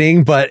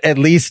 Irritating, but at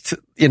least,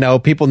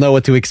 people know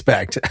what to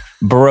expect.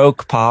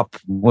 Baroque pop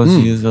was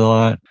used a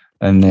lot.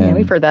 And then... Yeah,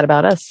 we've heard that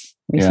about us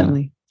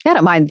recently. Yeah. I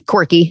don't mind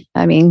quirky.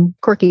 I mean,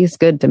 quirky is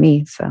good to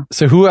me.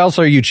 So who else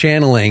are you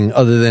channeling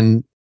other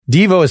than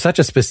Devo? Is such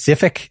a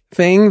specific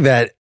thing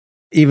that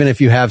even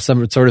if you have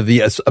some sort of the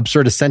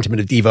absurdist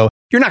sentiment of Devo,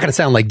 you're not going to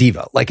sound like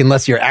Devo, like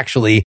unless you're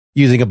actually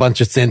using a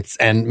bunch of synths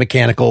and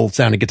mechanical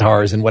sounding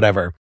guitars and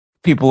whatever.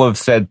 People have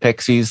said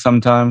Pixies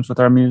sometimes with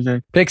our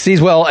music. Pixies,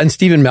 well, and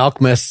Stephen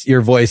Malkmus, your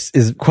voice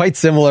is quite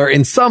similar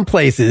in some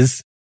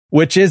places,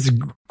 which is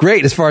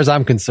great as far as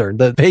I'm concerned.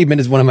 The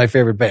Pavement is one of my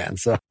favorite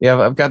bands. So. Yeah,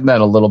 I've gotten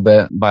that a little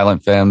bit.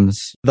 Violent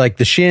Femmes. Like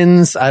the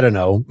Shins, I don't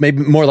know.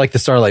 Maybe more like the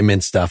Starlight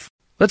Mint stuff.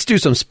 Let's do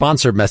some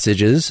sponsor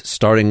messages,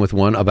 starting with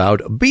one about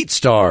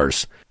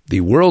BeatStars,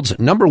 the world's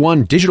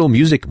 #1 digital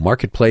music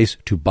marketplace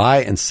to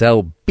buy and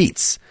sell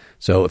beats.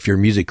 So if you're a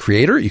music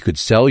creator, you could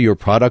sell your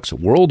products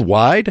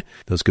worldwide.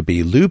 Those could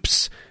be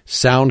loops,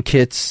 sound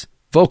kits,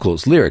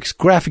 vocals, lyrics,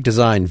 graphic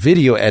design,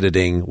 video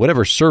editing,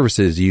 whatever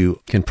services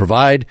you can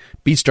provide.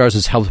 BeatStars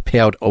has helped pay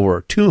out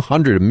over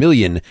 $200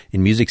 million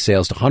in music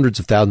sales to hundreds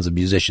of thousands of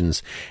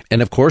musicians.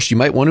 And of course, you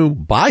might want to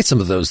buy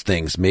some of those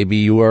things. Maybe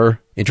you are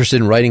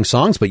interested in writing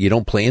songs, but you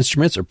don't play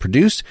instruments or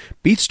produce.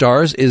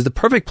 BeatStars is the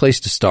perfect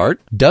place to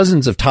start.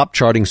 Dozens of top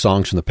charting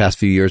songs from the past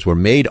few years were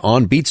made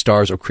on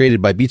BeatStars or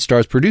created by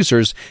BeatStars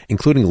producers,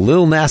 including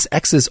Lil Nas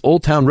X's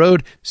Old Town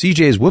Road,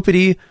 CJ's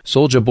Whoopity,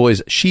 Soulja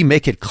Boy's She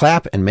Make It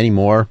Clap, and many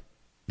more.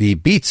 The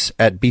beats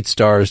at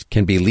BeatStars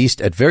can be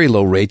leased at very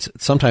low rates,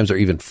 sometimes are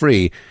even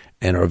free,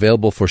 and are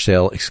available for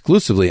sale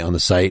exclusively on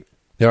the site.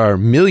 There are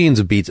millions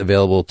of beats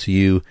available to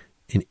you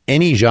in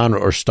any genre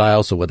or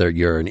style, so whether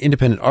you're an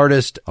independent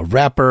artist, a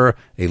rapper,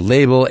 a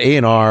label,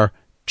 A&R,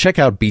 check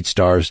out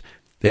BeatStars.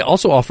 They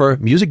also offer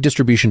music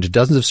distribution to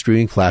dozens of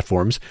streaming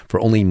platforms for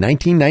only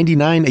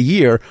 $19.99 a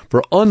year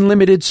for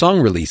unlimited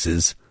song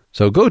releases.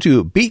 So go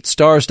to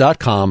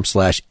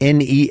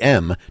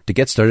beatstars.com/NEM to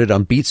get started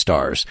on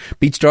BeatStars.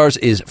 BeatStars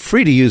is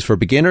free to use for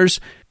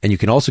beginners, and you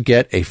can also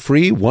get a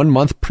free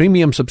 1-month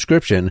premium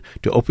subscription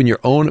to open your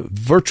own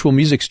virtual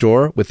music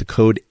store with the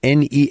code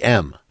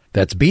NEM.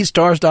 That's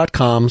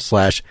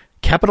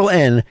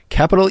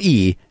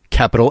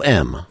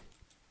beatstars.com/NEM.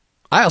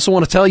 I also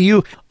want to tell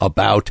you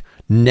about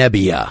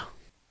Nebia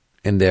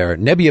and their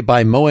Nebia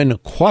by Moen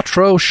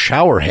Quattro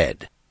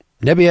showerhead.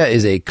 Nebia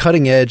is a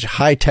cutting-edge,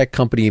 high-tech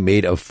company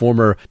made of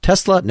former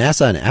Tesla,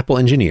 NASA, and Apple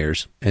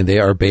engineers, and they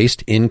are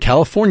based in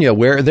California,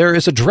 where there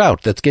is a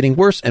drought that's getting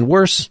worse and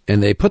worse,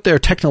 and they put their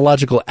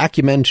technological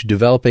acumen to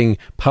developing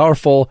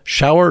powerful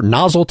shower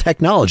nozzle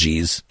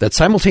technologies that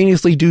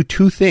simultaneously do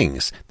two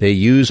things. They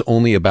use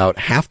only about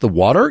half the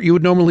water you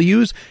would normally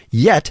use,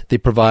 yet they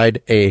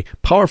provide a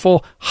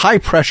powerful,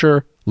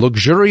 high-pressure,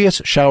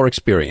 luxurious shower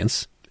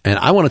experience. And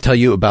I want to tell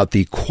you about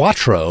the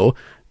Quattro,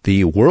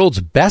 the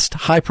world's best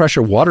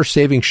high-pressure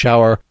water-saving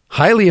shower,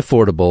 highly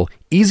affordable,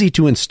 easy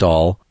to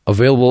install,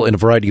 available in a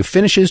variety of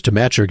finishes to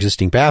match your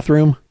existing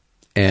bathroom,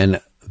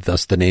 and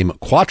thus the name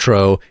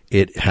Quattro.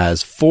 It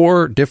has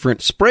 4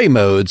 different spray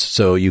modes,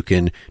 so you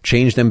can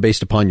change them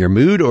based upon your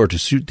mood or to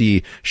suit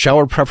the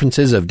shower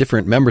preferences of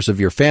different members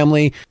of your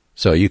family.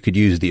 So you could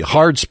use the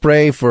hard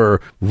spray for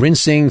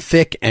rinsing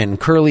thick and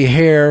curly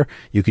hair.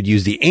 You could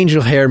use the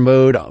angel hair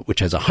mode, which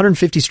has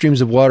 150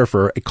 streams of water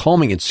for a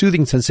calming and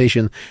soothing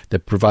sensation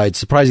that provides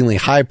surprisingly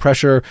high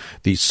pressure.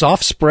 The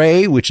soft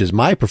spray, which is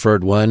my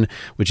preferred one,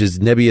 which is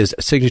Nebia's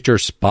signature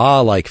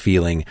spa-like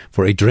feeling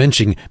for a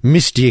drenching,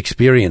 misty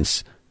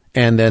experience.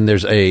 And then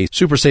there's a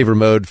super saver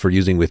mode for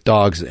using with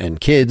dogs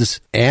and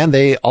kids. And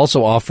they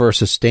also offer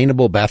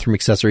sustainable bathroom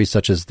accessories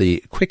such as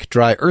the quick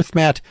dry earth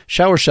mat,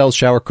 shower shells,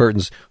 shower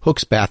curtains,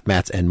 hooks, bath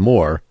mats, and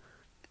more.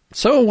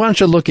 So why don't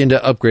you look into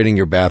upgrading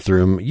your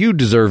bathroom? You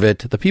deserve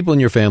it. The people in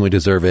your family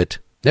deserve it.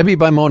 Nebia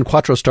by Moen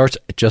Quattro starts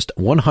at just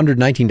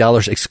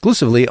 $119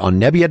 exclusively on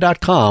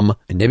Nebia.com.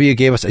 And Nebia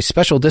gave us a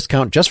special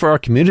discount just for our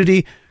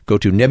community. Go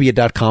to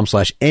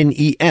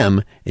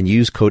Nebia.com/NEM and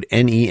use code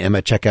NEM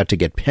at checkout to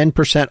get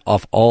 10%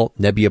 off all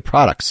Nebia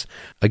products.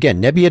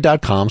 Again,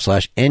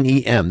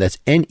 Nebia.com/NEM. That's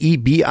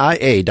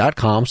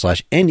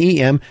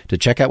NEBIA.com/NEM to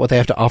check out what they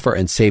have to offer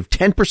and save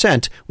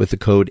 10% with the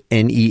code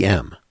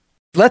NEM.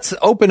 Let's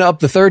open up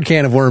the third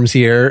can of worms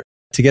here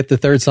to get the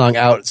third song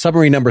out.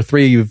 Submarine number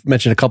 3, you've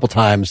mentioned a couple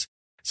times.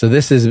 So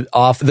this is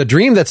off The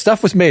Dream That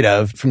Stuff Was Made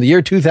Of from the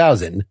year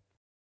 2000,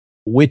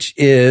 which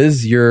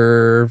is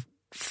your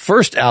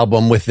first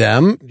album with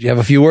them. Do you have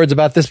a few words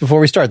about this before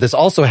we start? This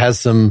also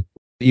has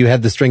you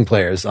had the string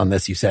players on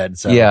this, you said.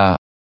 So. Yeah.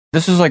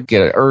 This is like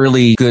an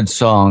early good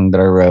song that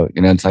I wrote.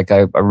 It's like,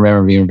 I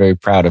remember being very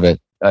proud of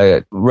it.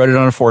 I wrote it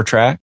on a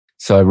 4-track.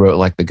 So I wrote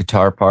like the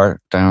guitar part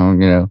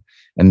down,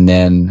 and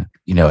then,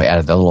 I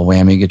added the little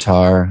whammy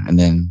guitar and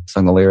then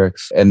sung the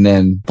lyrics and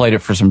then played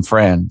it for some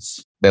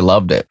friends. They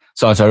loved it.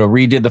 So I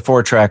redid the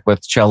 4-track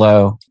with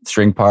cello,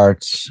 string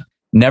parts.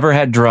 Never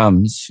had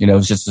drums. It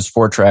was just this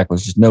 4-track. It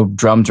was just no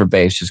drums or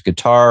bass, just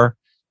guitar,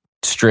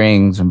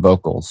 strings, and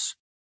vocals,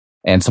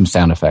 and some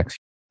sound effects.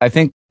 I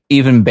think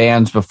even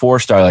bands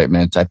before Starlight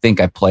Mint, I think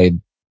I played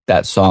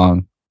that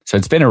song. So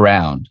it's been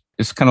around.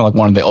 It's kind of like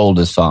one of the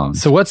oldest songs.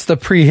 So what's the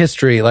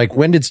prehistory? Like,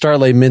 when did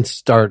Starlight Mint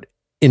start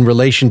in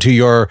relation to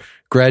your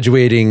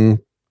graduating?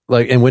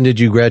 And when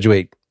did you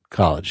graduate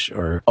college?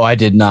 I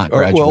did not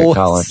graduate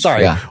college.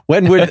 Sorry. Yeah.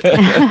 When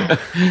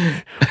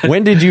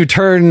did you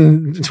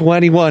turn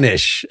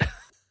 21-ish?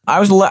 I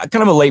was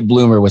kind of a late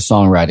bloomer with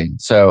songwriting.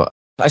 So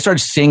I started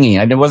singing.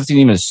 I wasn't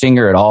even a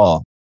singer at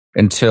all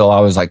until I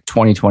was like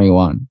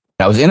 21.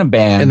 I was in a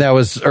band. And that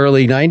was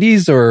early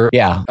 90s or?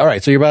 Yeah. All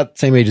right. So you're about the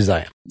same age as I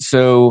am.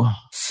 So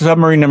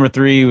Submarine number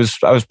 3 I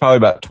was probably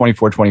about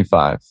 24,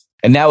 25.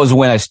 And that was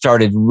when I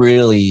started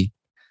really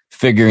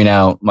figuring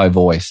out my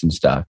voice and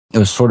stuff. It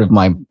was sort of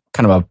my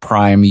kind of a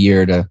prime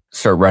year to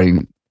start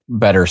writing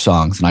better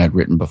songs than I had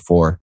written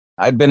before.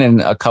 I'd been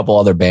in a couple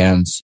other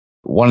bands.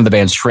 One of the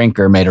bands,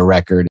 Shrinker, made a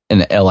record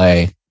in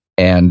LA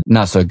and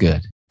not so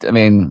good. I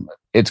mean,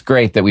 it's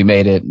great that we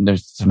made it and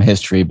there's some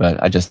history,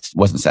 but I just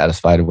wasn't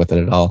satisfied with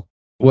it at all.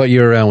 What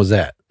year around was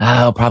that?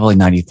 Oh, probably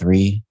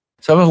 93.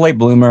 So I was a late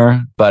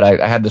bloomer, but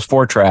I had this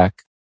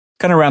 4-track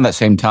kind of around that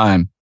same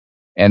time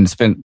and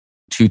spent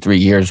 2-3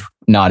 years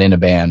not in a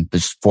band,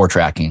 just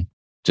 4-tracking,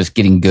 just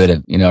getting good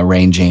at,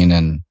 arranging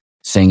and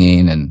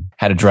singing, and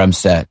had a drum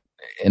set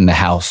in the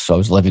house I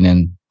was living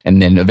in, and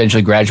then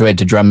eventually graduated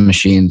to drum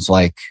machines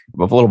like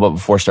a little bit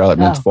before Starlight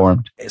Mints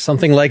formed.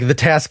 Something like the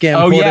Tascam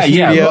Oh, Porta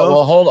yeah. Studio.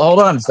 Well, hold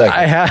on a second.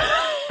 I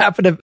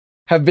happen to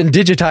have been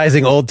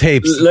digitizing old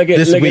tapes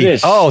this week.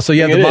 This. Oh, so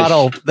you have the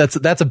model.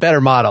 That's a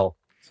better model.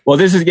 Well,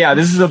 this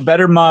is a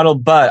better model,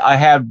 but I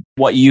had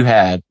what you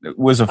had. It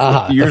was yours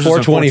the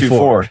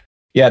 424.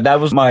 Yeah, that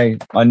was my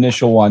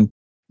initial one.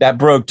 That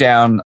broke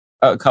down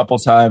a couple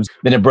times.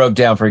 Then it broke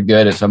down for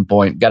good at some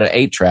point. Got an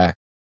 8-track.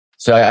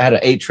 So I had an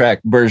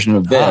 8-track version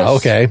of this.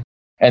 Okay.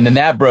 And then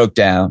that broke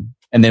down.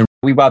 And then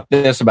we bought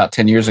this about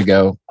 10 years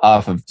ago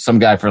off of some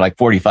guy for like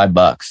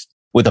 $45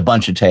 with a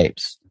bunch of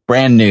tapes.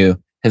 Brand new,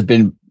 has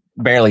been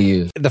barely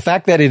used. The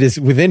fact that it is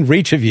within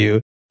reach of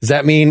you, does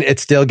that mean it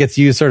still gets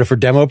used sort of for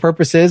demo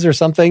purposes or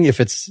something?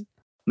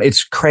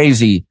 It's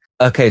crazy.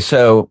 Okay.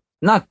 So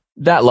not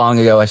that long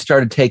ago, I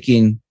started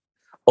taking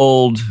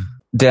old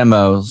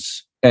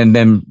demos and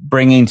then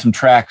bringing some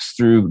tracks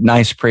through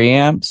nice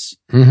preamps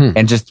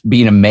and just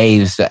being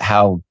amazed at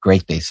how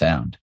great they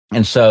sound.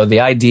 And so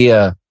the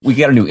idea, we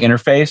got a new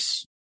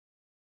interface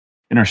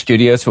in our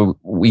studio. So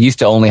we used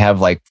to only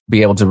have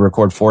be able to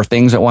record 4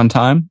 things at one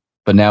time,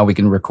 but now we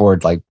can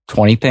record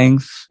 20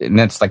 things. And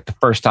that's the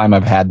first time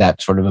I've had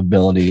that sort of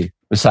ability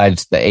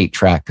besides the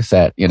 8-track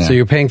cassette, So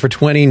you're paying for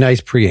 20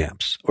 nice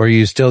preamps, or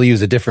you still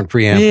use a different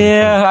preamp?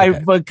 Yeah,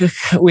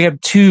 we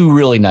have 2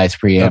 really nice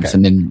preamps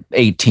and then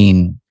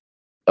 18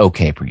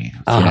 okay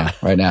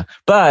preamps right now.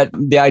 But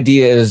the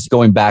idea is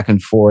going back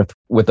and forth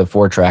with a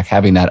 4-track,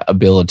 having that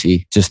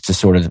ability just to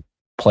sort of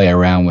play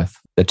around with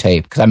the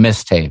tape, because I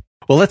miss tape.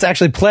 Well, let's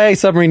actually play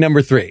Submarine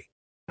number 3.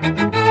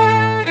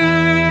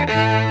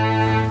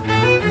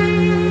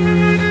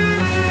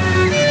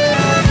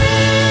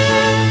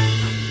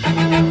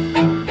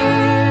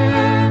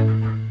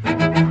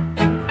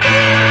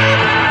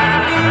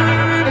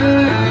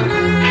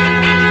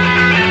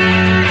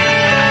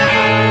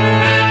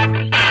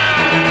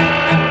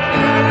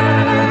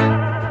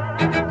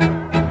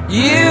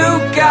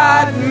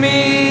 Got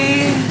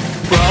me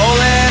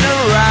rolling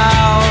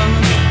around,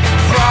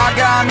 frog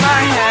on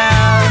my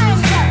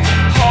hand,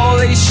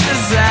 holy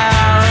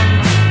Shazam,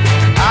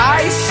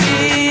 I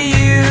see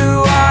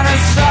you on a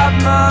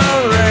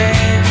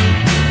submarine,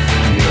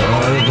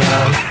 you're the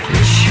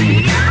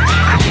fishy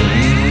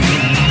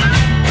queen,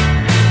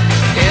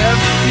 if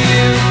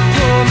you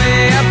pull me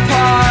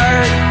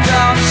apart,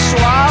 don't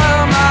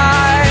swallow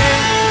my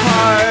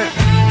heart.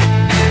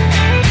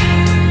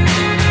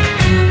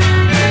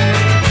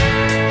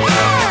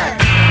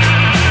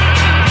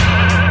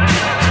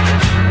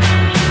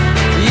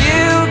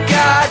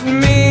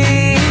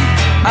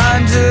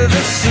 Under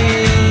the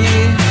sea,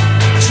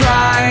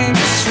 trying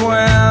to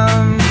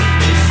swim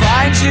and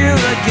find you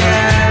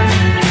again.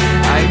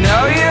 I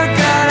know you're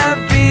gonna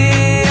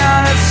be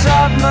on a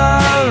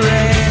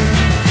submarine,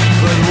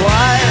 but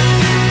what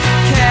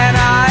can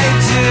I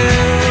do?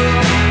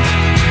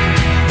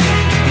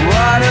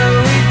 What do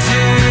we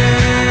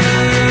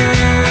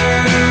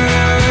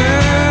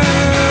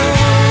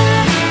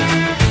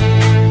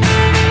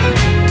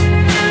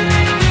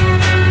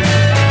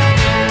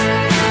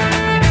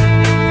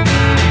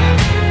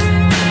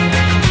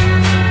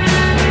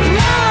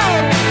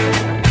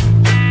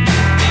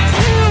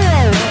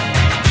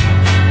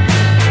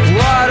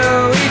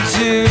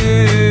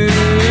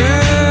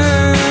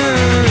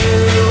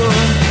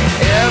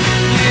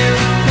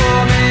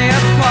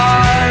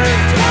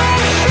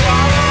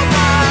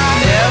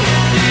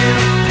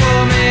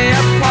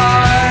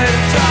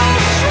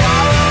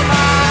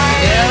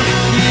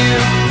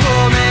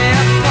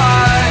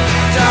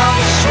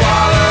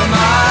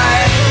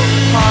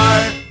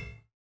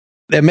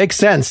It makes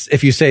sense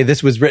if you say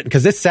this was written,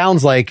 because this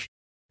sounds like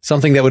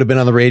something that would have been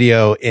on the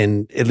radio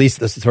in at least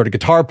the sort of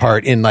guitar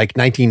part in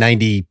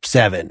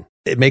 1997.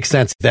 It makes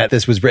sense that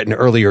this was written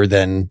earlier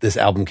than this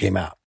album came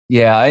out.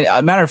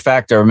 Yeah. Matter of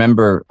fact, I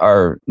remember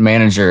our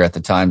manager at the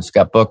time,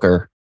 Scott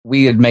Booker,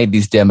 we had made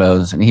these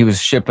demos and he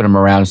was shipping them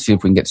around to see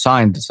if we can get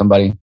signed to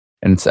somebody.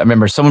 And I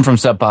remember someone from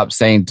Sub Pop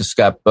saying to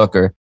Scott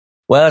Booker,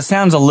 well, it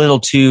sounds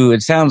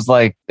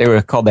like they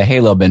were called the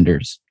Halo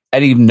Benders. I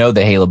didn't even know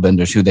the Halo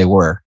Benders, who they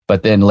were.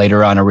 But then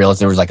later on, I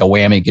realized there was a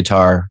whammy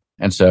guitar.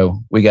 And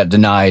so we got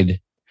denied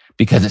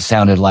because it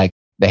sounded like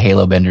the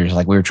Halo Benders,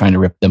 like we were trying to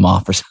rip them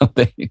off or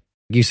something.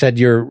 You said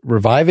you're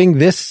reviving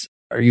this.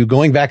 Are you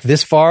going back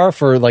this far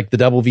for the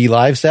Double V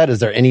live set? Is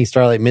there any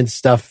Starlight Mints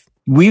stuff?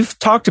 We've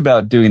talked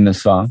about doing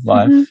this song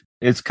live. Mm-hmm.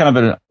 It's kind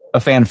of a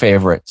fan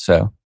favorite.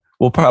 So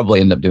we'll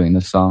probably end up doing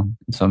this song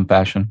in some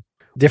fashion.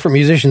 Different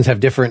musicians have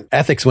different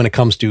ethics when it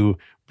comes to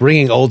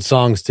bringing old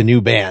songs to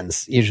new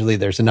bands. Usually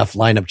there's enough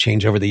lineup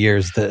change over the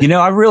years that...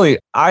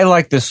 I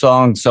like this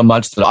song so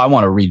much that I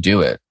want to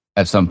redo it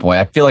at some point.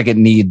 I feel like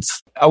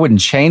I wouldn't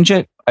change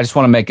it. I just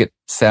want to make it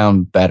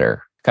sound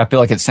better. I feel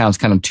like it sounds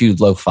kind of too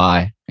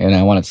lo-fi, and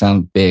I want it to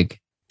sound big.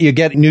 You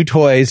get new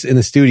toys in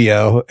the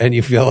studio and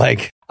you feel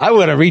like, I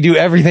want to redo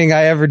everything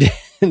I ever did.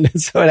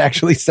 So it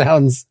actually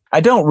sounds... I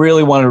don't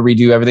really want to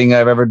redo everything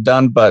I've ever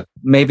done, but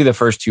maybe the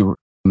first 2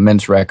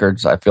 Mince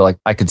records, I feel like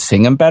I could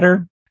sing them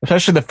better,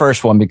 especially the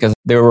first one, because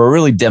they were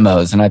really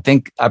demos. And I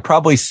think I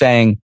probably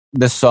sang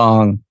this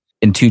song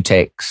in 2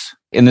 takes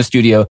in the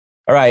studio.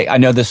 All right, I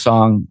know this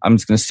song. I'm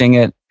just going to sing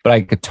it, but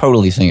I could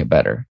totally sing it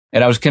better.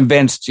 And I was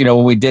convinced,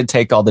 when we did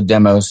take all the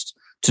demos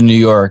to New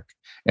York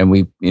and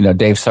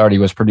Dave Sardy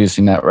was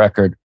producing that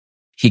record,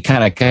 he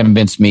kind of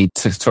convinced me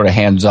to sort of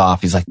hands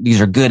off. He's like,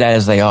 these are good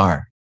as they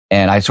are.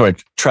 And I sort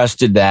of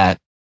trusted that.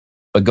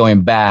 But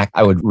going back,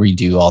 I would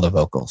redo all the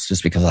vocals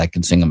just because I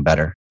can sing them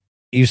better.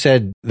 You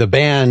said the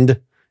band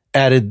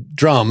added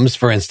drums,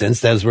 for instance.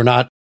 Those were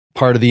not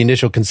part of the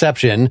initial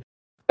conception.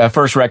 That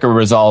first record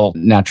was all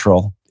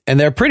natural. And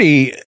they're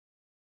pretty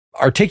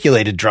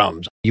articulated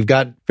drums. You've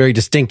got very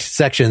distinct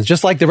sections,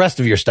 just like the rest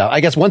of your stuff. I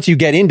guess once you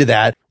get into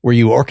that, were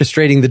you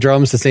orchestrating the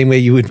drums the same way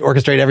you would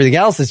orchestrate everything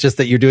else? It's just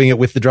that you're doing it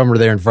with the drummer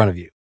there in front of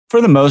you. For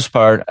the most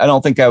part, I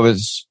don't think I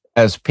was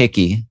as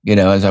picky,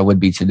 as I would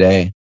be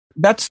today.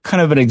 That's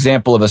kind of an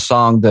example of a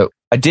song that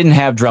I didn't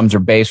have drums or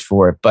bass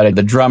for it, but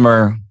the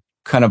drummer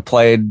kind of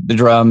played the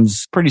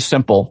drums, pretty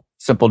simple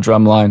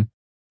drum line.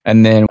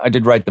 And then I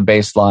did write the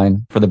bass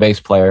line for the bass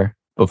player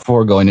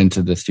before going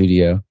into the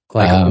studio.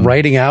 Like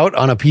writing out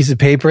on a piece of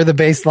paper the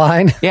bass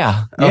line?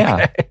 Yeah.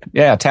 Okay.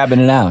 Yeah, tabbing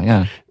it out.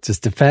 Yeah.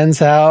 Just depends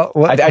how...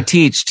 I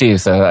teach too,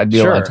 so I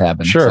do a lot of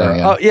tabbing. Sure. So,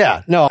 yeah. Oh,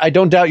 yeah. No, I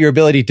don't doubt your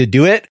ability to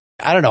do it.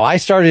 I don't know. I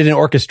started in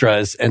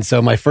orchestras. And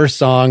so my first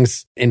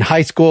songs in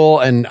high school,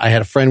 and I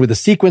had a friend with a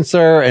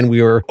sequencer, and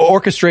we were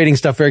orchestrating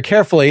stuff very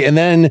carefully. And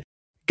then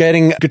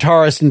getting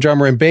guitarist and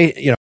drummer and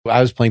bass, I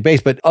was playing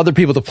bass, but other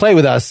people to play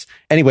with us.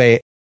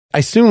 Anyway, I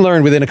soon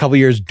learned within a couple of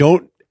years,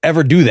 don't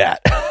ever do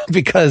that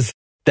because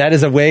that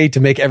is a way to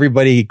make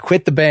everybody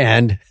quit the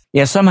band.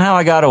 Yeah, somehow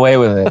I got away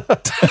with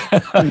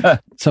it.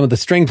 Some of the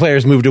string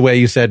players moved away,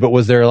 you said, but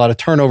was there a lot of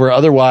turnover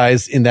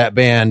otherwise in that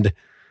band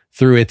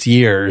through its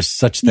years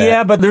such that...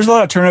 Yeah, but there's a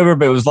lot of turnover,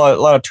 but it was a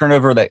lot of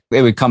turnover that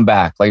they would come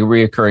back, like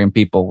reoccurring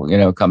people,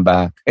 come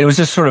back. It was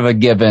just sort of a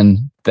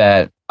given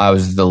that I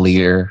was the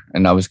leader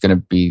and I was going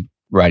to be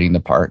writing the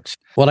parts.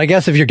 Well, I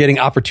guess if you're getting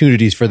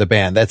opportunities for the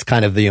band, that's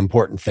kind of the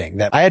important thing.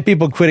 That I had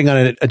people quitting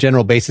on a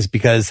general basis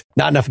because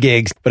not enough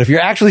gigs. But if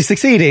you're actually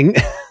succeeding,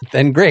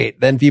 then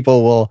great. Then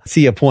people will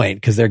see a point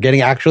because they're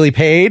getting actually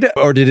paid,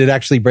 or did it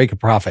actually break a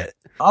profit?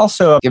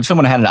 Also, if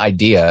someone had an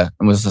idea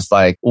and was just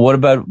like, what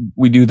about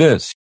we do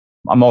this?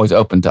 I'm always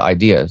open to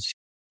ideas,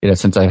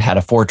 since I've had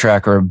a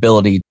 4-track or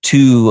ability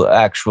to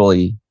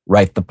actually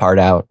write the part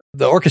out.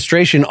 The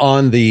orchestration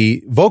on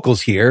the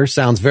vocals here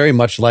sounds very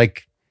much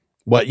like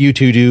what you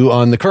two do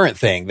on the current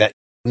thing, that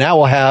now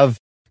we'll have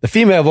the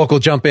female vocal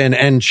jump in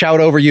and shout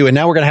over you. And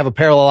now we're going to have a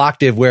parallel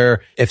octave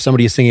where if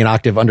somebody is singing an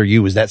octave under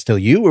you, was that still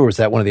you or was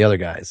that one of the other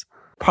guys?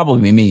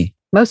 Probably me.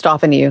 Most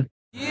often you.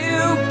 You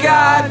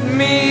got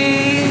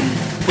me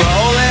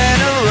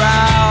rolling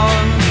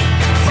around,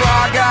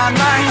 frog on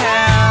my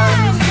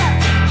hands,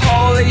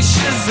 holy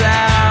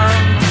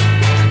Shazam,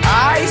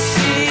 I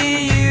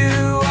see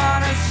you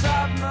on a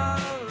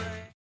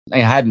submarine. I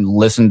hadn't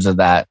listened to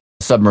that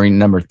Submarine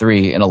number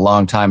 3 in a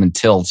long time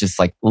until just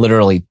like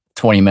literally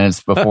 20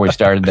 minutes before we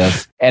started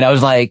this. And I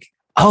was like,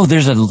 oh,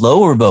 there's a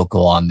lower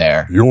vocal on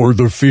there. You're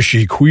the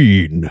fishy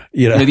queen.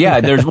 Yeah,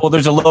 there's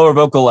a lower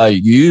vocal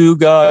like, you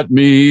got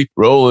me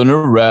rolling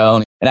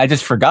around. And I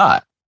just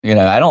forgot.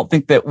 I don't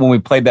think that when we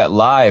played that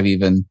live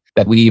even,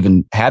 that we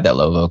even had that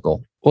low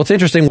vocal. Well, it's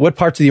interesting what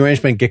parts of the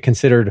arrangement get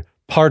considered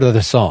part of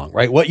the song,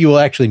 right? What you will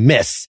actually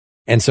miss.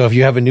 And so if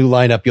you have a new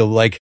lineup,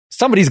 you'll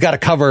somebody's got to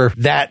cover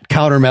that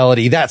counter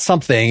melody, that's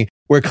something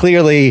where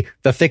clearly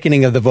the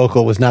thickening of the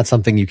vocal was not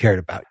something you cared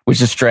about. Which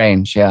is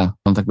strange, yeah. I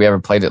don't think we ever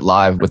played it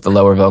live with the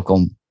lower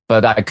vocal,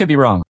 but I could be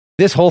wrong.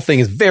 This whole thing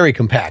is very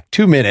compact,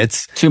 2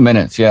 minutes. 2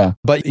 minutes, yeah.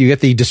 But you get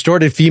the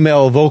distorted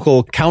female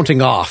vocal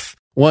counting off,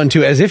 1,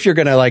 2, as if you're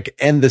going to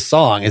end the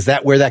song. Is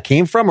that where that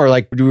came from? Or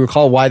do you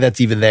recall why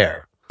that's even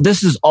there?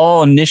 This is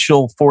all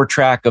initial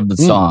 4-track of the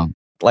song.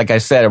 Like I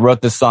said, I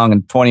wrote this song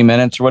in 20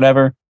 minutes or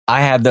whatever. I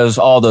had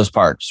all those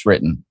parts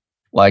written.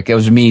 It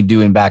was me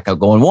doing backup,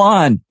 going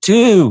 1,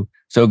 2.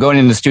 So going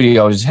in the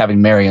studio, I was just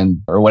having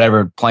Marion or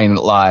whatever playing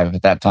it live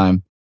at that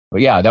time.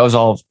 But yeah, that was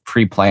all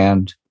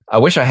pre-planned. I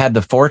wish I had the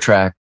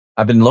 4-track.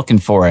 I've been looking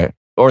for it,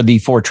 or the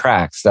 4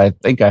 tracks. I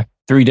think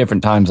 3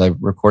 different times I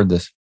recorded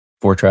this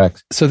 4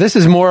 tracks. So this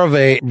is more of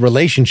a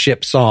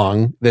relationship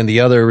song than the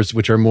others,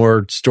 which are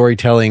more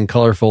storytelling,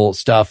 colorful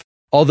stuff.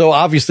 Although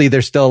obviously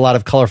there's still a lot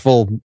of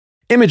colorful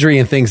imagery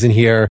and things in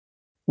here.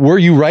 Were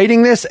you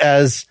writing this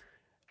as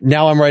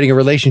now I'm writing a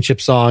relationship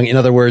song? In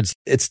other words,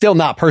 it's still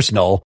not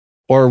personal.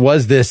 Or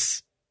was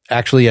this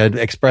actually an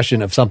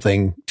expression of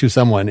something to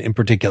someone in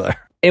particular?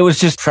 It was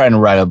just trying to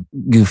write a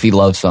goofy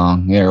love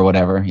song or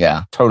whatever.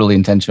 Yeah, totally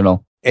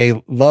intentional. A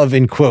love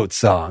in quotes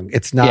song.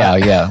 It's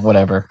not. Yeah,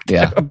 whatever.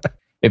 Yeah.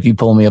 If you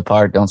pull me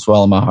apart, don't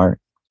swallow my heart.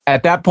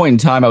 At that point in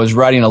time, I was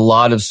writing a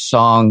lot of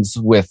songs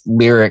with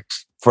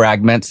lyrics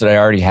fragments that I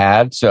already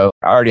had. So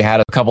I already had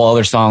a couple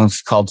other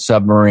songs called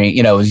Submarine.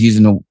 You know, I was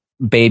using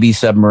Baby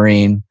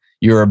Submarine,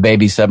 You're a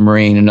Baby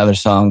Submarine, another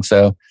song.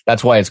 So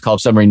that's why it's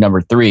called Submarine number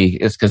 3.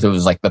 It's because it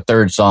was like the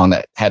third song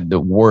that had the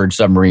word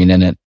submarine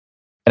in it.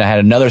 And I had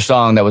another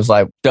song that was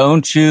like,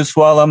 don't you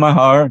swallow my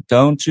heart,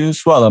 don't you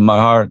swallow my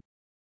heart.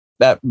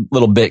 That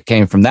little bit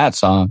came from that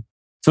song.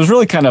 So it was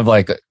really kind of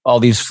like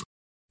all these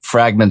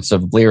fragments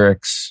of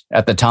lyrics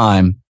at the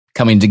time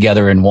coming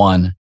together in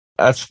one.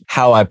 That's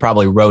how I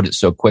probably wrote it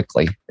so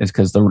quickly, is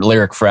because the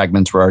lyric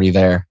fragments were already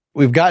there.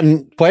 We've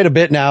gotten quite a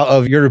bit now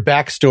of your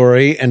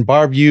backstory. And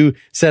Barb, you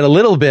said a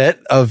little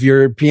bit of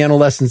your piano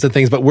lessons and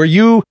things, but were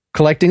you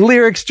collecting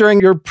lyrics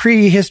during your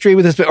prehistory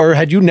with this, or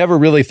had you never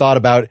really thought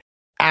about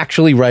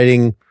actually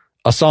writing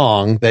a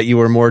song that you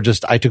were more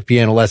just, I took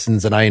piano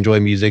lessons and I enjoy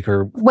music?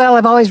 Or Well,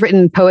 I've always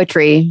written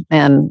poetry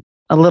and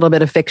a little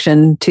bit of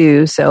fiction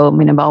too. So, I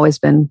mean, I've always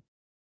been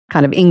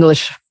kind of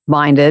English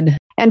minded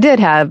and did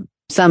have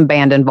some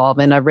band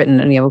involvement. I've written,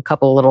 a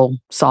couple little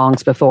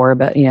songs before,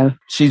 but,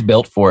 She's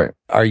built for it.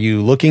 are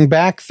you looking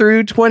back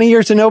through 20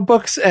 years of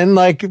notebooks and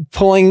like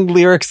pulling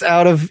lyrics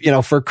out of,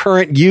 for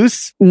current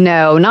use?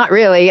 No, not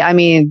really. I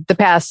mean, the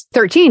past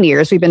 13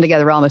 years, we've been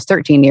together almost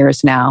 13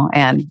 years now.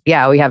 And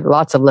yeah, we have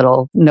lots of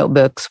little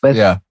notebooks with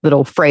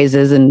little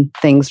phrases and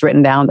things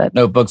written down that.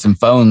 Notebooks and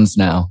phones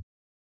now.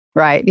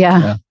 Right.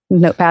 Yeah.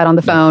 Notepad on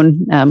the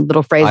phone,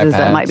 little phrases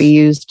that might be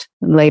used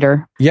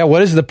later. Yeah.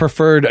 What is the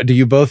preferred? Do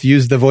you both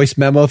use the voice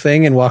memo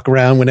thing and walk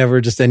around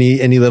whenever just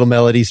any little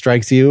melody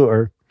strikes you,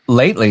 or?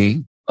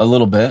 Lately, a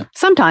little bit.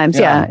 Sometimes,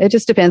 yeah. It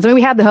just depends. I mean,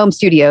 we have the home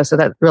studio, so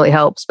that really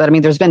helps. But I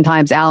mean, there's been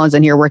times Alan's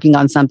in here working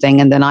on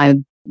something, and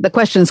then the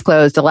question's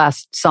closed, the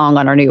last song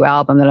on our new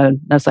album. And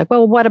I was like,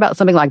 well, what about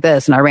something like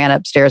this? And I ran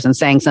upstairs and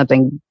sang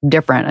something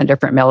different, a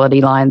different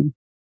melody line.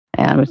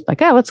 And I was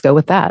like, let's go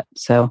with that.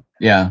 So,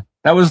 yeah.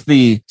 That was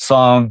the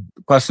song,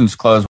 Questions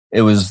Closed.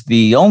 It was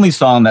the only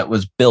song that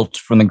was built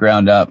from the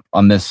ground up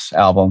on this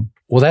album.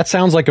 Well, that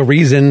sounds like a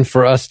reason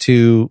for us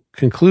to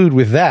conclude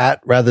with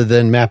that rather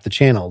than Map the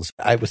Channels.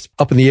 I was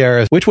up in the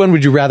air. Which one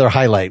would you rather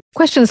highlight?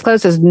 Questions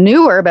Closed is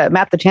newer, but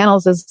Map the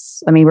Channels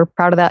is, we're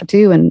proud of that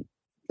too. And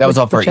that was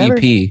off our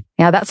EP.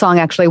 Yeah, that song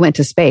actually went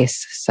to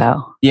space.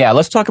 So yeah,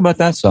 let's talk about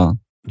that song.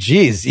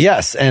 Geez,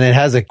 yes. And it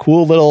has a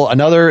cool little,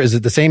 is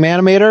it the same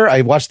animator?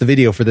 I watched the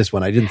video for this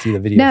one. I didn't see the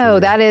video. No,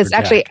 that is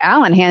actually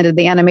Alan handed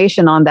the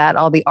animation on that.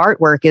 All the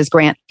artwork is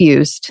Grant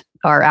Fust,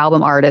 our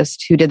album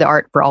artist, who did the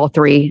art for all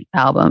 3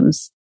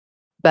 albums.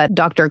 But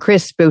Dr.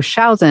 Chris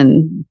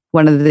Boshausen,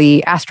 one of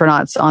the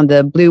astronauts on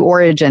the Blue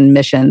Origin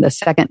mission, the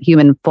second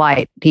human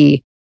flight,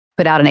 he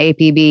put out an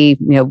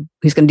APB,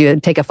 he's going to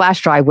take a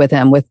flash drive with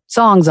him with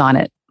songs on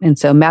it. And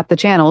so Map the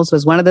Channels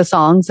was one of the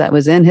songs that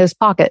was in his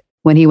pocket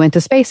when he went to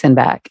space and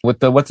back.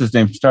 With what's his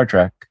name from Star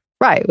Trek?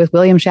 Right, with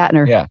William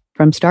Shatner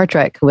from Star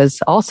Trek, who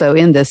was also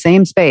in the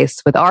same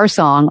space with our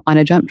song on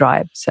a jump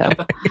drive. So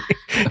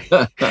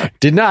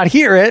did not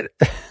hear it,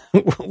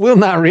 will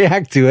not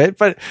react to it,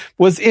 but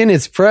was in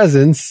its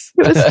presence.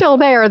 It was still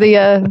there.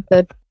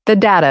 The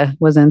data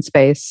was in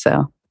space,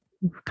 so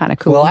kind of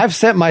cool. Well, I've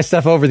sent my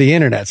stuff over the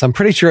internet, so I'm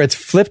pretty sure it's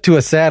flipped to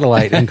a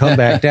satellite and come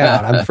back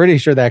down. I'm pretty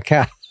sure that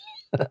counts.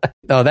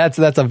 No, that's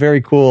a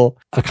very cool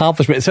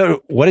accomplishment.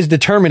 So what is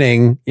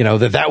determining,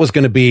 that was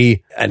going to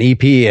be an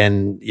EP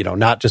and,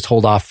 not just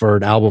hold off for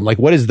an album? Like,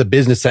 what is the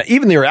business set?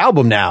 Even your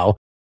album now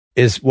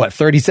is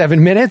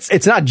 37 minutes?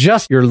 It's not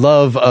just your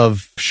love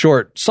of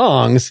short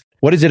songs.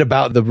 What is it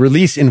about the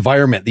release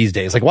environment these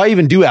days? Like, why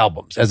even do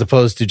albums as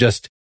opposed to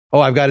just,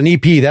 I've got an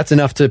EP, that's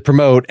enough to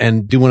promote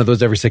and do one of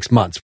those every 6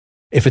 months?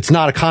 If it's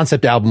not a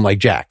concept album like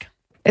Jack.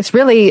 It's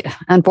really,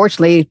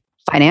 unfortunately,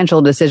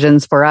 financial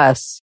decisions for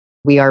us.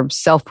 We are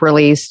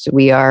self-released.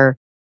 We are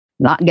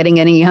not getting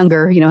any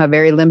younger, have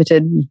very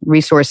limited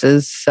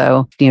resources.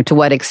 So, to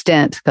what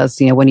extent? Because,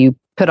 when you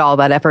put all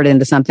that effort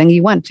into something,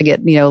 you want to get,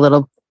 a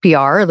little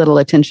PR, a little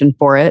attention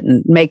for it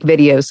and make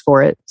videos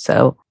for it.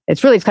 So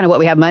it's really kind of what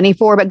we have money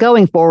for. But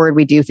going forward,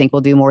 we do think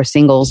we'll do more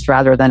singles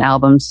rather than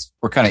albums.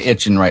 We're kind of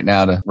itching right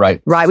now to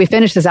write. Right. We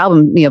finished this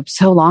album,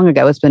 so long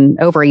ago. It's been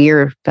over a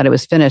year that it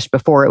was finished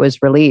before it was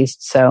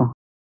released. So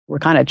we're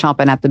kind of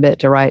chomping at the bit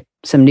to write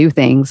some new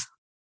things.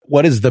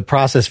 What is the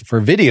process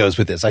for videos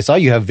with this? I saw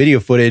you have video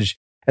footage.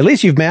 At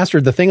least you've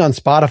mastered the thing on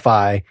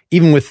Spotify,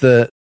 even with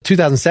the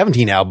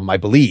 2017 album, I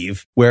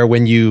believe, where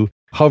when you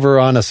hover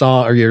on a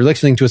song or you're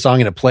listening to a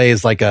song and it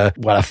plays like a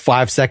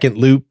 5-second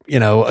loop,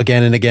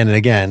 again and again and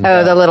again.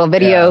 Oh, the little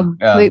video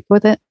loop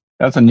with it.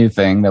 That's a new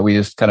thing that we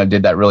just kind of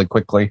did that really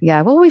quickly.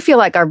 Yeah. Well, we feel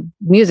like our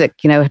music,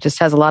 just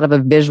has a lot of a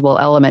visual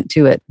element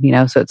to it,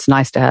 so it's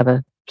nice to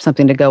have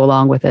something to go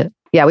along with it.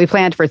 Yeah, we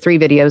planned for 3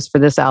 videos for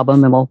this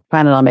album, and we'll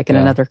plan on making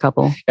another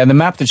couple. And the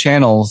Map the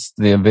Channels,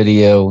 the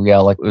video,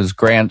 it was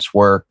Grant's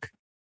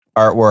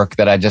artwork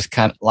that I just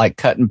kind of like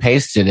cut and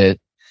pasted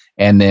it,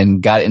 and then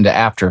got into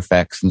After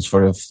Effects. And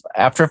sort of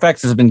After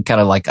Effects has been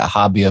kind of like a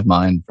hobby of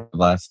mine for the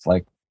last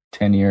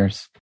 10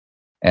 years.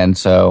 And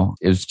so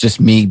it was just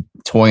me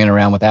toying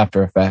around with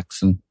After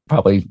Effects, and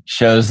probably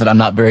shows that I'm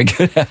not very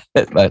good at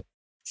it, but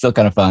still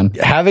kind of fun.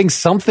 Having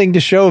something to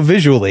show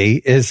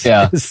visually is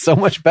so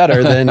much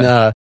better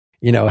than,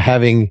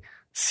 having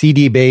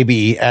CD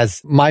Baby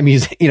as my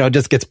music,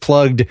 just gets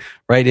plugged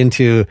right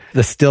into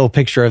the still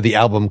picture of the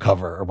album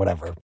cover or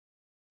whatever.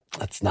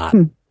 That's not.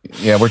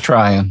 Yeah, we're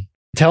trying.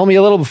 Tell me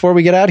a little before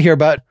we get out of here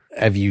about,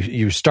 have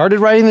you started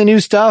writing the new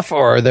stuff,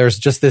 or there's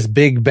just this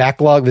big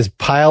backlog, this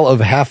pile of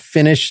half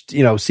finished,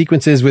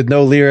 sequences with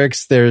no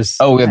lyrics? There's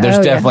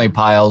definitely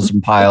piles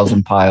and piles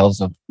and piles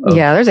of.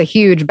 Yeah, there's a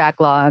huge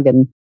backlog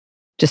and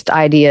just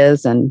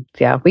ideas. And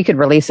we could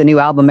release a new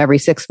album every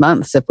 6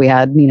 months if we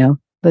had,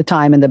 the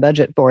time and the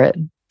budget for it.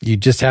 You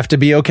just have to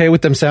be okay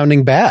with them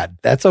sounding bad.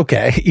 That's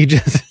okay. You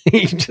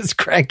just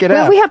crank it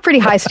out. We have pretty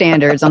high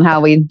standards on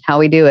how we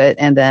do it.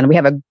 And then we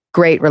have a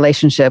great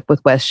relationship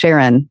with Wes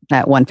Sharon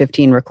at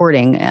 115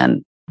 Recording.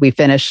 And we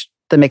finished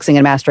the mixing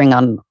and mastering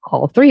on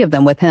all 3 of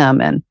them with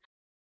him. And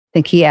I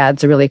think he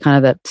adds a really kind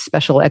of that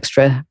special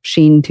extra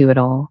sheen to it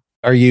all.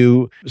 Are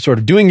you sort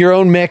of doing your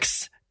own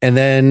mix, and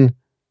then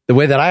the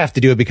way that I have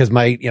to do it, because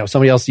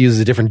somebody else uses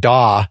a different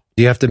DAW,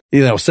 you have to,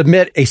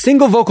 submit a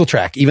single vocal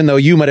track, even though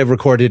you might have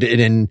recorded it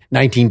in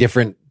 19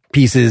 different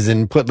pieces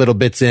and put little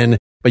bits in,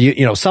 but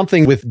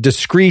something with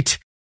discrete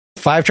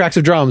 5 tracks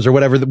of drums or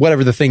whatever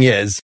the thing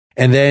is.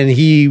 And then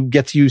he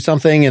gets you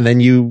something, and then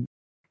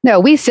No,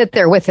 we sit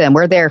there with him.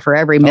 We're there for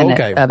every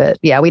minute of it.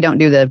 Yeah. We don't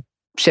do the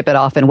ship it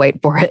off and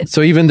wait for it.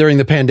 So even during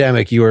the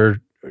pandemic, you were,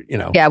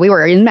 Yeah, we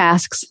were in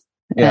masks,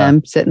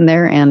 sitting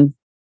there, and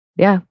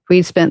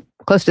we spent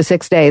close to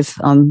 6 days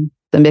on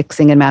the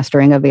mixing and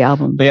mastering of the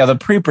album. But the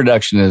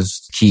pre-production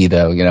is key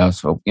though,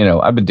 so,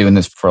 I've been doing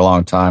this for a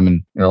long time,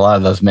 and a lot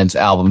of those men's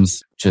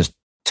albums, just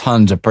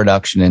tons of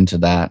production into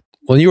that.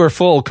 Well, you were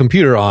full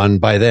computer on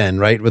by then,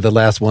 right? With the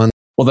last one.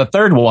 Well, the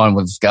third one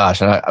was,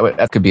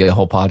 that could be a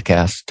whole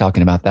podcast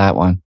talking about that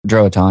one,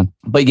 Droaton.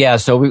 But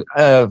so we've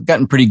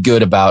gotten pretty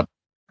good about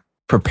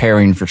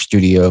preparing for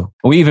studio.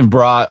 We even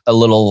brought a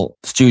little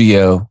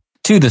studio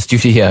to the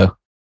studio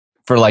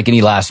for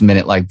any last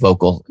minute,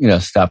 vocal,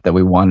 stuff that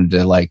we wanted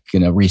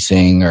to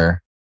re-sing,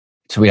 or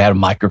so we had a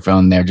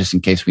microphone there just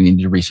in case we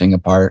needed to re-sing a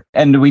part.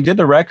 And we did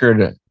the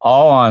record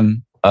all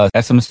on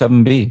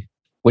SM7B,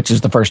 which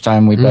is the first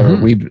time we've ever,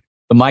 the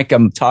mic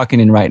I'm talking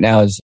in right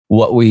now is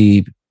what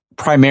we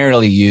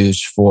primarily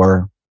used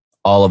for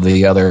all of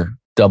the other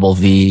Double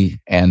V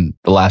and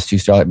the last 2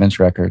 Starlight Mints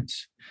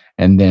records.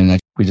 And then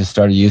we just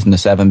started using the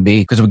 7B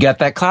because we got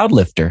that cloud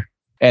lifter.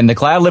 And the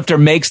cloud lifter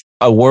makes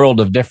a world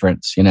of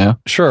difference,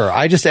 Sure.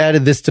 I just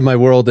added this to my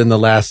world in the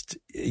last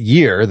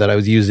year that I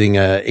was using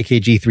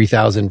AKG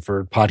 3000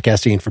 for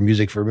podcasting and for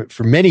music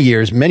for many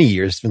years,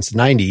 since the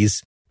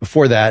 90s,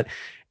 before that.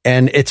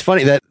 And it's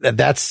funny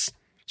that's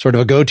sort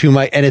of a go-to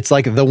mic. And it's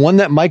like the one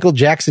that Michael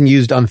Jackson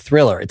used on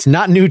Thriller. It's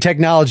not new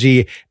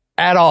technology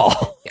at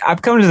all.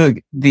 I've come to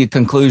the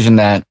conclusion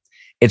that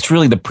it's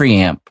really the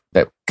preamp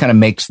that kind of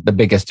makes the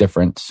biggest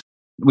difference.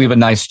 We have a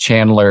nice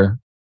Chandler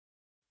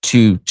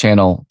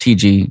 2-channel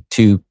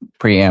TG2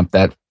 preamp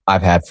that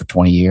I've had for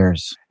 20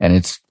 years. And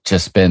it's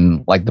just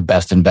been the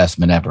best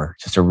investment ever.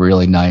 Just a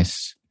really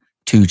nice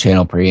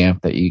 2-channel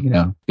preamp that you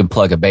can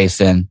plug a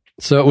bass in.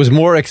 So it was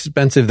more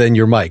expensive than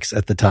your mics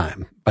at the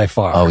time, by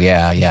far. Oh,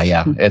 yeah.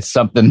 It's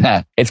something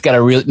that it's got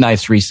a really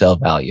nice resale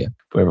value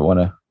if we ever want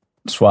to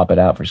swap it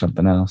out for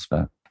something else.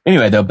 But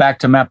anyway, though, back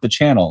to Map the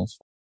Channels.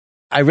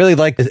 I really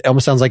like it. It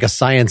almost sounds like a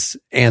science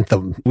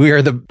anthem. We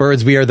are the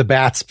birds, we are the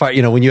bats part.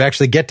 When you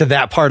actually get to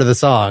that part of the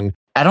song.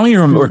 I don't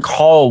even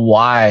recall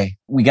why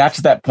we got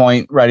to that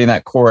point writing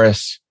that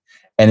chorus.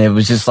 And it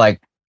was just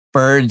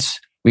birds,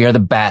 we are the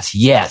bats.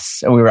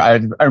 Yes. And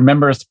I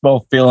remember us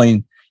both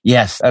feeling,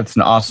 yes, that's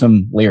an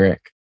awesome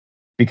lyric,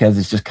 because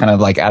it's just kind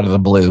of out of the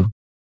blue.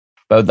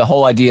 But the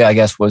whole idea, I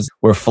guess, was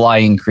we're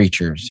flying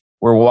creatures.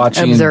 We're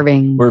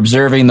we're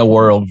observing the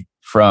world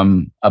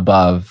from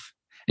above.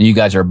 And you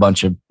guys are a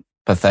bunch of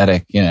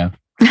pathetic,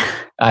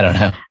 I don't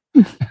know.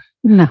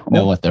 No.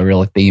 Know what the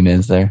real theme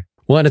is there.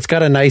 Well, and it's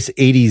got a nice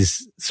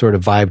 80s sort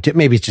of vibe to it.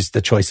 Maybe it's just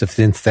the choice of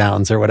synth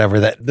sounds or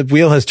whatever, that the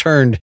wheel has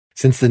turned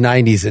since the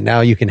 90s, and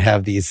now you can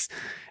have these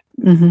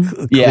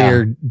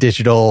clear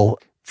digital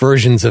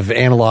versions of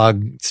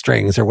analog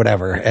strings or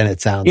whatever, and it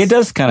sounds... It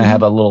does kind of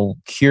have a little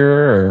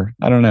Cure, or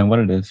I don't know what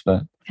it is,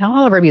 but...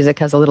 All of our music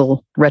has a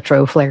little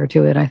retro flair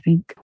to it, I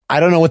think. I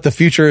don't know what the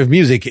future of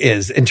music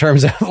is in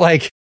terms of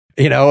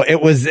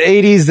it was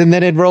 80s and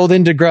then it rolled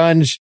into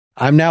grunge.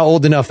 I'm now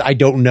old enough. I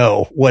don't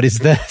know what is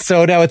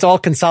so now it's all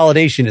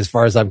consolidation as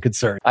far as I'm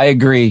concerned. I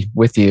agree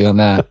with you on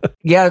that.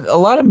 Yeah. A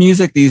lot of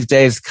music these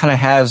days kind of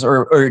has,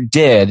 or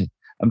did.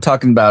 I'm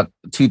talking about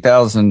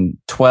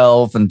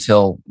 2012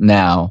 until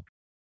now.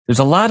 There's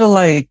a lot of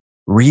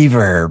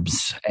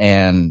reverbs,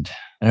 and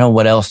I don't know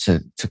what else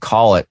to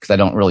call it, because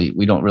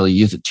we don't really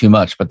use it too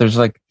much, but there's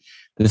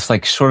this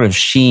sort of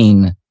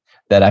sheen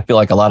that I feel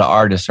like a lot of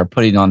artists are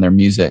putting on their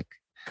music,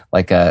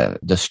 like a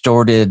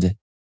distorted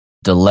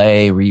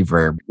delay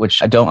reverb,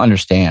 which I don't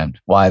understand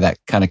why that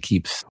kind of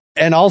keeps.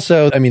 And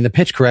also, the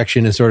pitch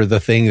correction is sort of the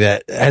thing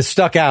that has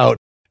stuck out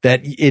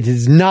that it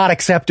is not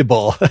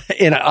acceptable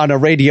on a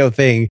radio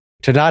thing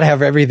to not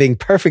have everything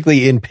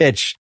perfectly in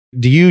pitch.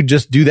 Do you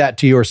just do that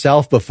to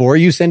yourself before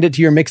you send it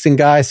to your mixing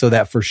guy so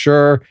that for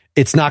sure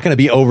it's not going to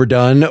be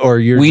overdone? Or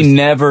we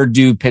never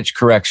do pitch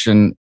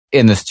correction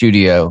in the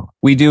studio.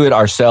 We do it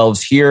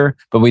ourselves here,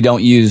 but we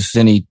don't use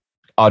any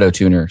auto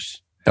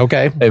tuners.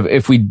 Okay.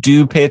 If we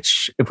do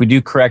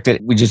correct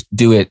it, we just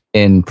do it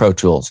in Pro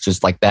Tools.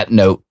 Just like that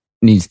note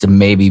needs to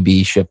maybe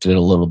be shifted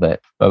a little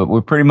bit, but we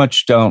pretty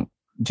much don't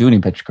do any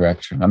pitch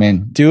correction. I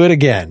mean, do it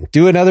again.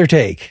 Do another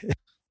take.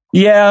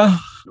 Yeah,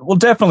 we'll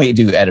definitely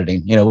do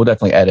editing. We'll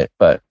definitely edit,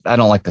 but I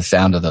don't like the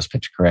sound of those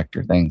pitch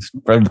corrector things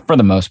for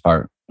the most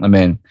part. I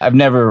mean, I've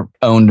never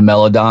owned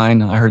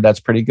Melodyne. I heard that's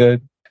pretty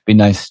good. Be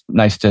nice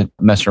to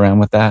mess around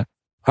with that.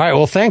 All right.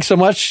 Well, thanks so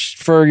much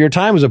for your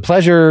time. It was a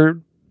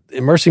pleasure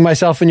immersing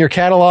myself in your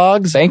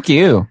catalogs. Thank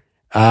you.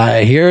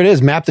 Here it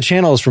is. Map the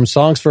Channels from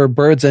Songs for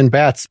Birds and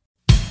Bats.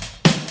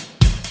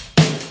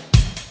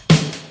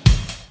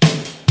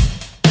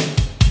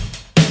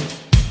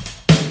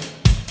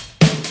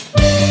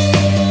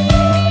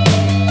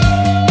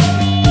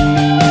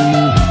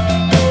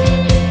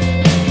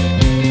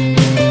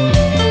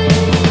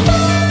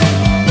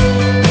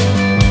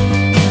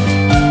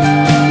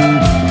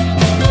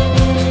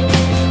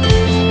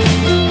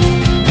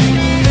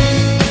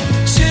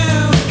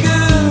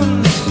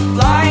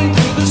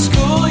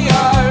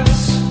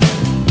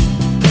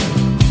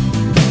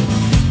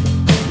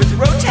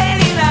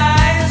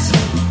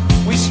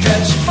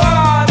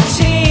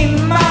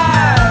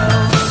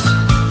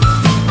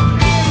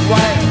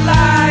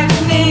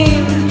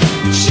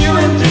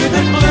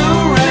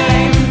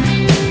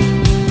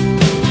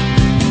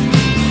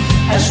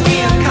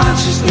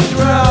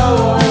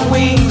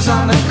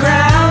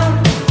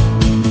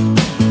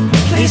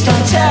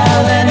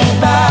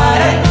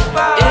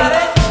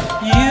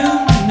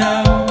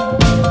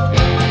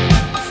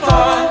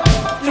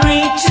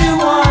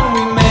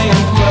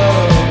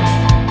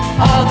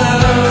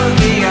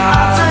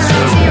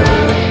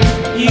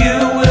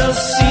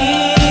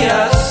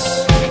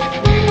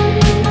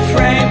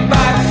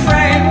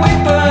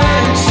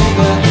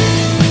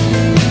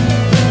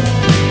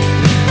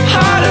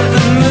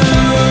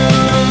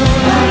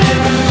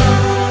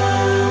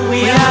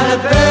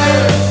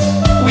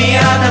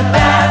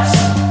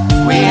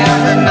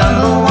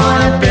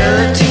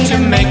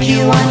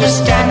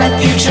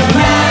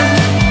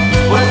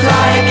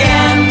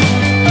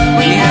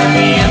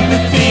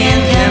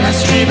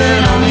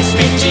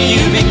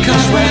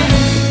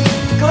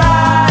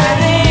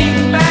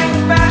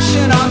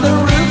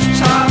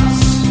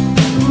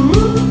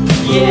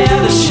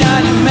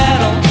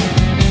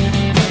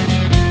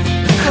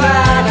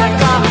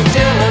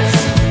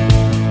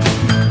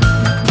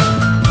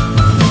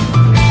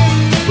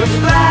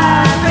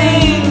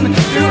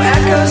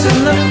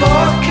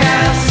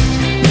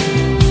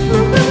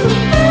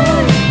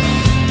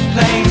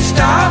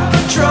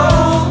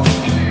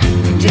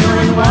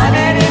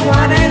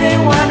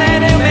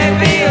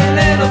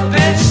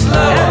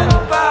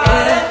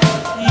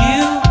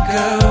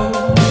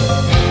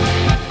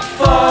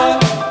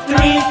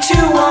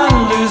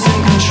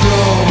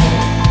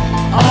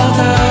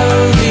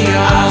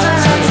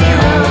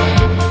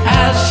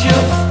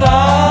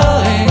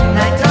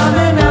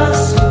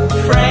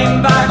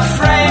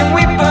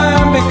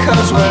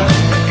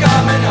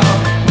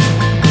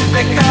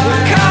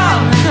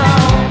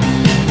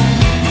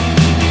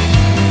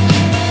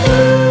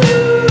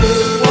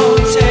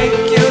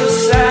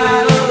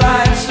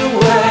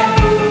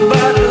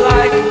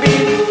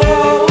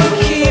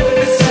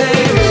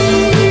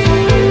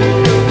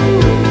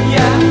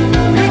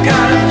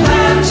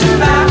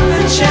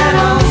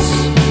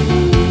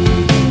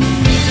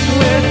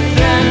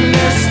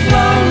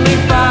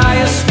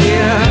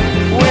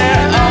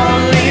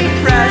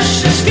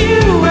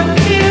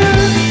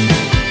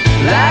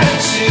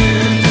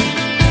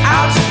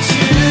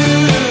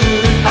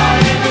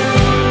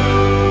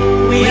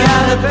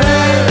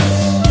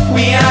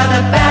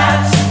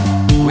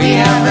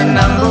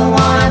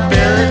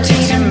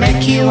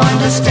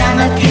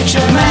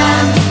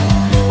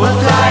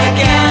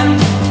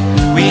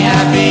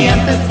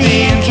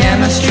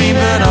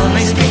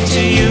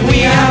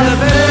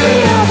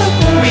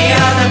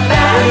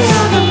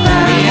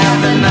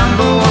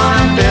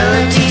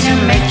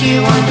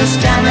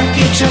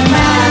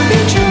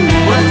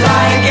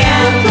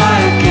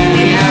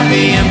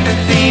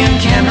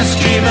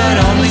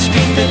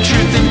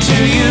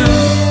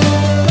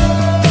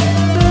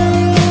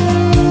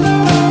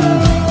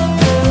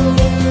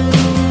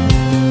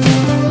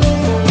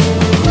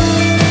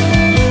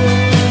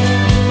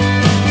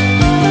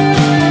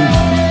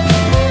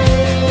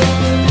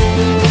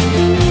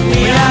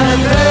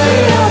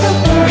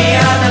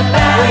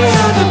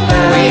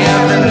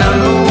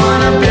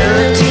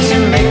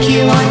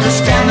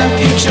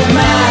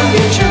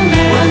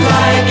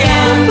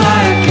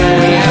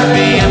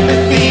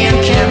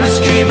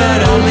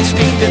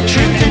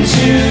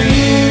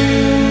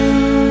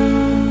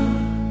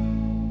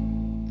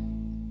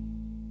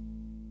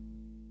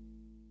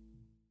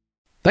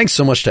 Thanks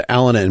so much to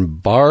Alan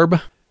and Barb,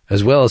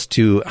 as well as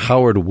to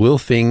Howard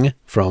Wilfing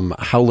from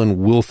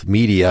Howlin' Wolf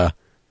Media,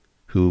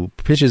 who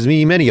pitches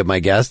me many of my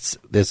guests,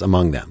 this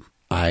among them.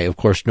 I, of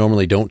course,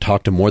 normally don't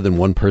talk to more than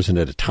one person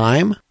at a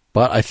time,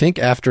 but I think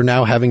after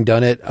now having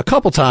done it a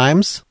couple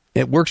times,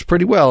 it works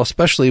pretty well,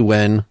 especially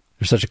when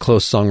there's such a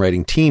close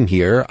songwriting team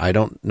here. I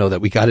don't know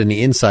that we got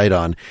any insight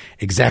on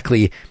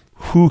exactly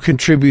who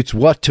contributes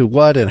what to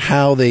what and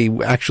how they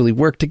actually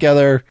work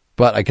together,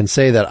 but I can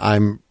say that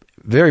I'm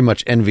very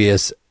much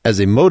envious as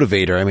a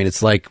motivator. I mean,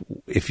 it's like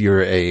if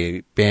you're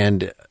a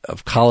band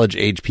of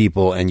college-age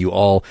people and you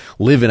all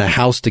live in a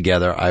house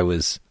together. I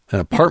was an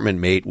apartment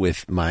mate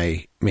with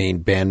my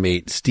main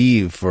bandmate,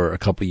 Steve, for a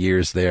couple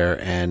years there,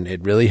 and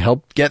it really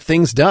helped get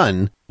things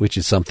done, which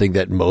is something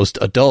that most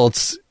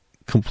adults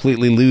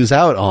completely lose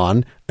out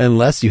on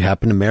unless you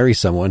happen to marry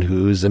someone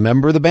who's a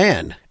member of the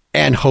band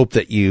and hope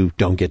that you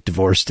don't get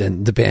divorced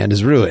and the band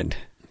is ruined.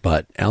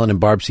 But Alan and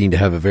Barb seem to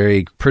have a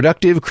very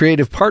productive,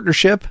 creative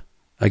partnership.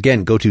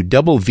 Again, go to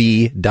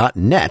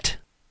doublevee.net,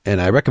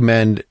 and I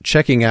recommend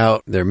checking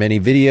out their many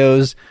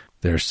videos.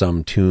 There's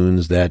some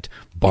tunes that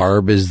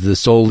Barb is the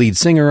sole lead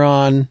singer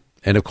on.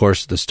 And of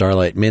course, the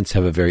Starlight Mints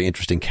have a very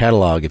interesting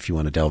catalog if you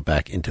want to delve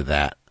back into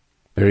that.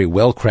 Very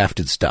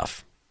well-crafted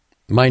stuff.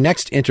 My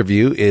next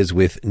interview is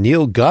with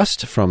Neil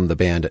Gust from the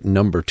band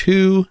Number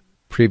 2,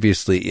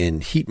 previously in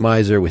Heat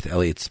Miser with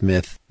Elliott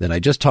Smith. Then I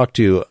just talked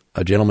to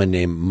a gentleman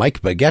named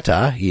Mike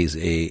Baggetta. He's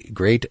a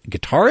great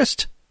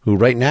guitarist who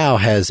right now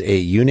has a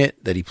unit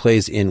that he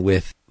plays in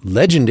with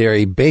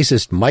legendary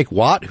bassist Mike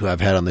Watt, who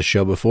I've had on the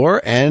show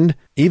before, and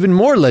even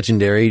more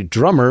legendary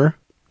drummer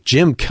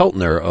Jim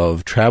Keltner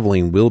of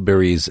Traveling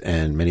Wilburys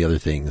and many other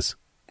things.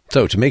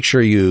 So to make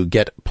sure you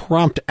get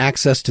prompt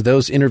access to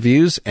those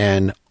interviews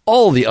and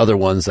all the other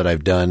ones that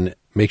I've done,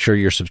 make sure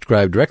you're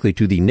subscribed directly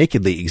to the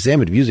Nakedly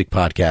Examined Music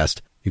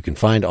podcast. You can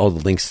find all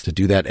the links to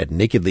do that at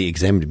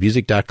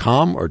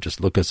nakedlyexaminedmusic.com or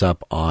just look us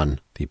up on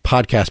the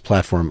podcast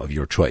platform of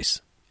your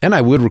choice. And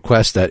I would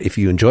request that if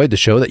you enjoyed the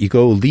show that you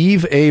go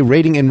leave a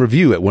rating and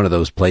review at one of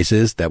those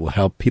places. That will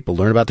help people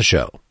learn about the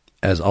show.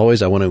 As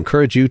always, I want to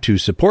encourage you to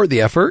support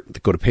the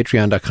effort. Go to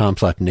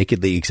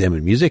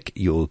patreon.com/nakedlyexaminedmusic.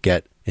 You'll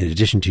get, in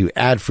addition to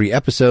ad-free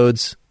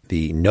episodes,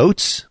 the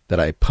notes that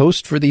I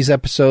post for these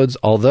episodes,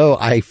 although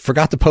I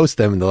forgot to post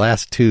them in the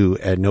last two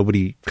and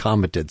nobody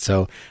commented.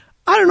 So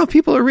I don't know if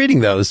people are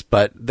reading those,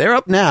 but they're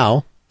up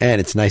now. And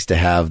it's nice to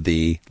have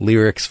the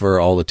lyrics for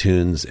all the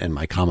tunes and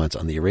my comments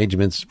on the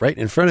arrangements right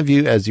in front of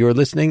you as you're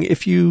listening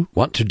if you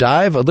want to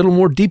dive a little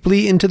more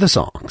deeply into the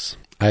songs.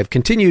 I've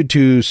continued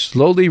to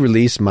slowly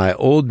release my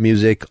old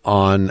music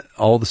on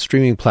all the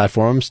streaming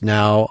platforms.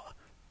 Now,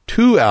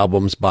 2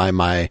 albums by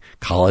my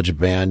college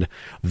band,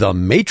 The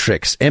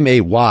Maytricks,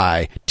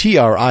 Maytricks,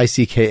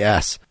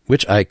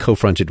 which I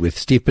co-fronted with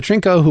Steve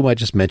Petrinko, whom I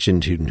just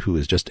mentioned, who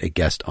is just a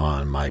guest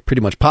on my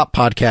Pretty Much Pop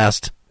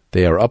podcast.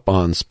 They are up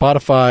on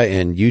Spotify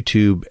and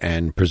YouTube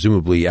and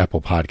presumably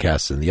Apple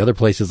Podcasts and the other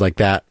places like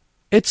that.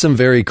 It's some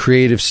very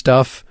creative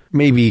stuff,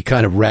 maybe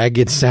kind of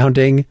ragged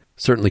sounding,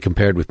 certainly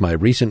compared with my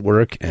recent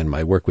work and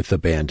my work with the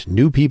band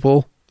New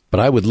People. But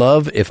I would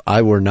love if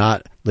I were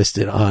not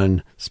listed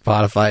on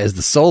Spotify as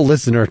the sole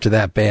listener to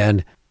that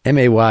band,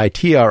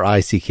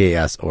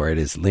 Maytricks, or it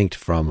is linked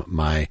from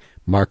my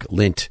Mark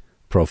Lint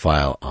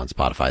profile on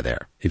Spotify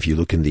there, if you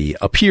look in the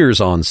Appears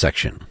On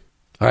section.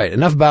 All right,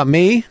 enough about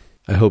me.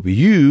 I hope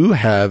you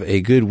have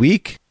a good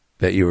week,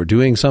 that you are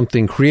doing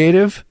something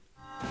creative.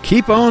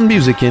 Keep on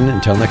musicking.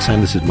 Until next time,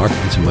 this is Mark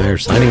Linsenmeyer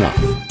signing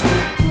off.